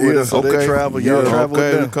them up with it so they travel. Y'all travel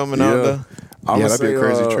with them. Coming out there. That'd be a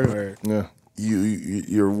crazy trip. Yeah,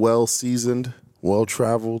 you're well seasoned, well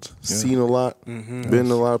traveled, seen a lot, been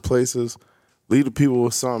to a lot of places. Lead the people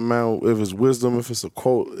with something, man. If it's wisdom, if it's a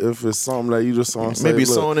quote, if it's something that you just saw and say, maybe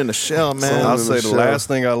someone in the shell, man. I'll say the last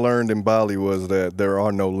thing I learned in Bali was that there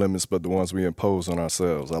are no limits but the ones we impose on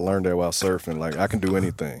ourselves. I learned that while surfing. I can do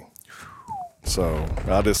anything. So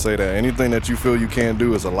I'll just say that anything that you feel you can't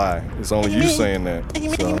do is a lie. It's only you saying that.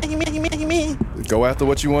 So go after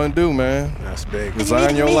what you want to do, man. That's big.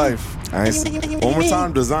 Design your life. One more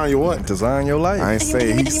time, design your what? Design your life. I ain't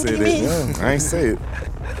say it. He said it. Yeah. I ain't say it.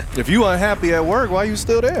 If you unhappy at work, why you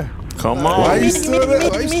still there? Come on. Why you still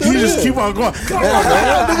there? You just keep on going. Come on,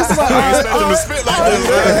 man. I expect him to spit like this,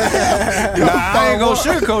 man. I ain't gonna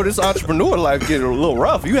sugarcoat this entrepreneur life get a little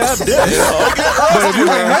rough. You have this. But if you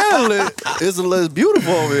can handle it, it's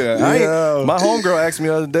beautiful over here. My homegirl asked me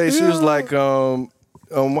the other day, she was like, how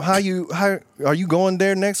are you going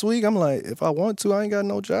there next week? I'm like, if I want to, I ain't got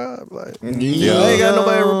no job. I ain't got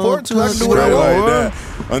nobody to report to. I can do what I want. Like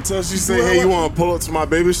until she say, hey, you want to pull up to my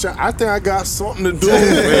baby shop? I think I got something to do.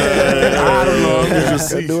 I don't know. I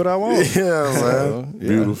can do what I want. Yeah, man.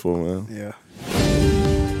 Beautiful, man. Yeah.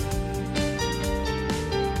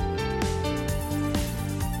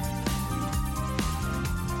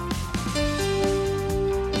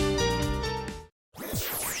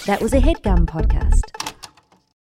 That was a HeadGum podcast.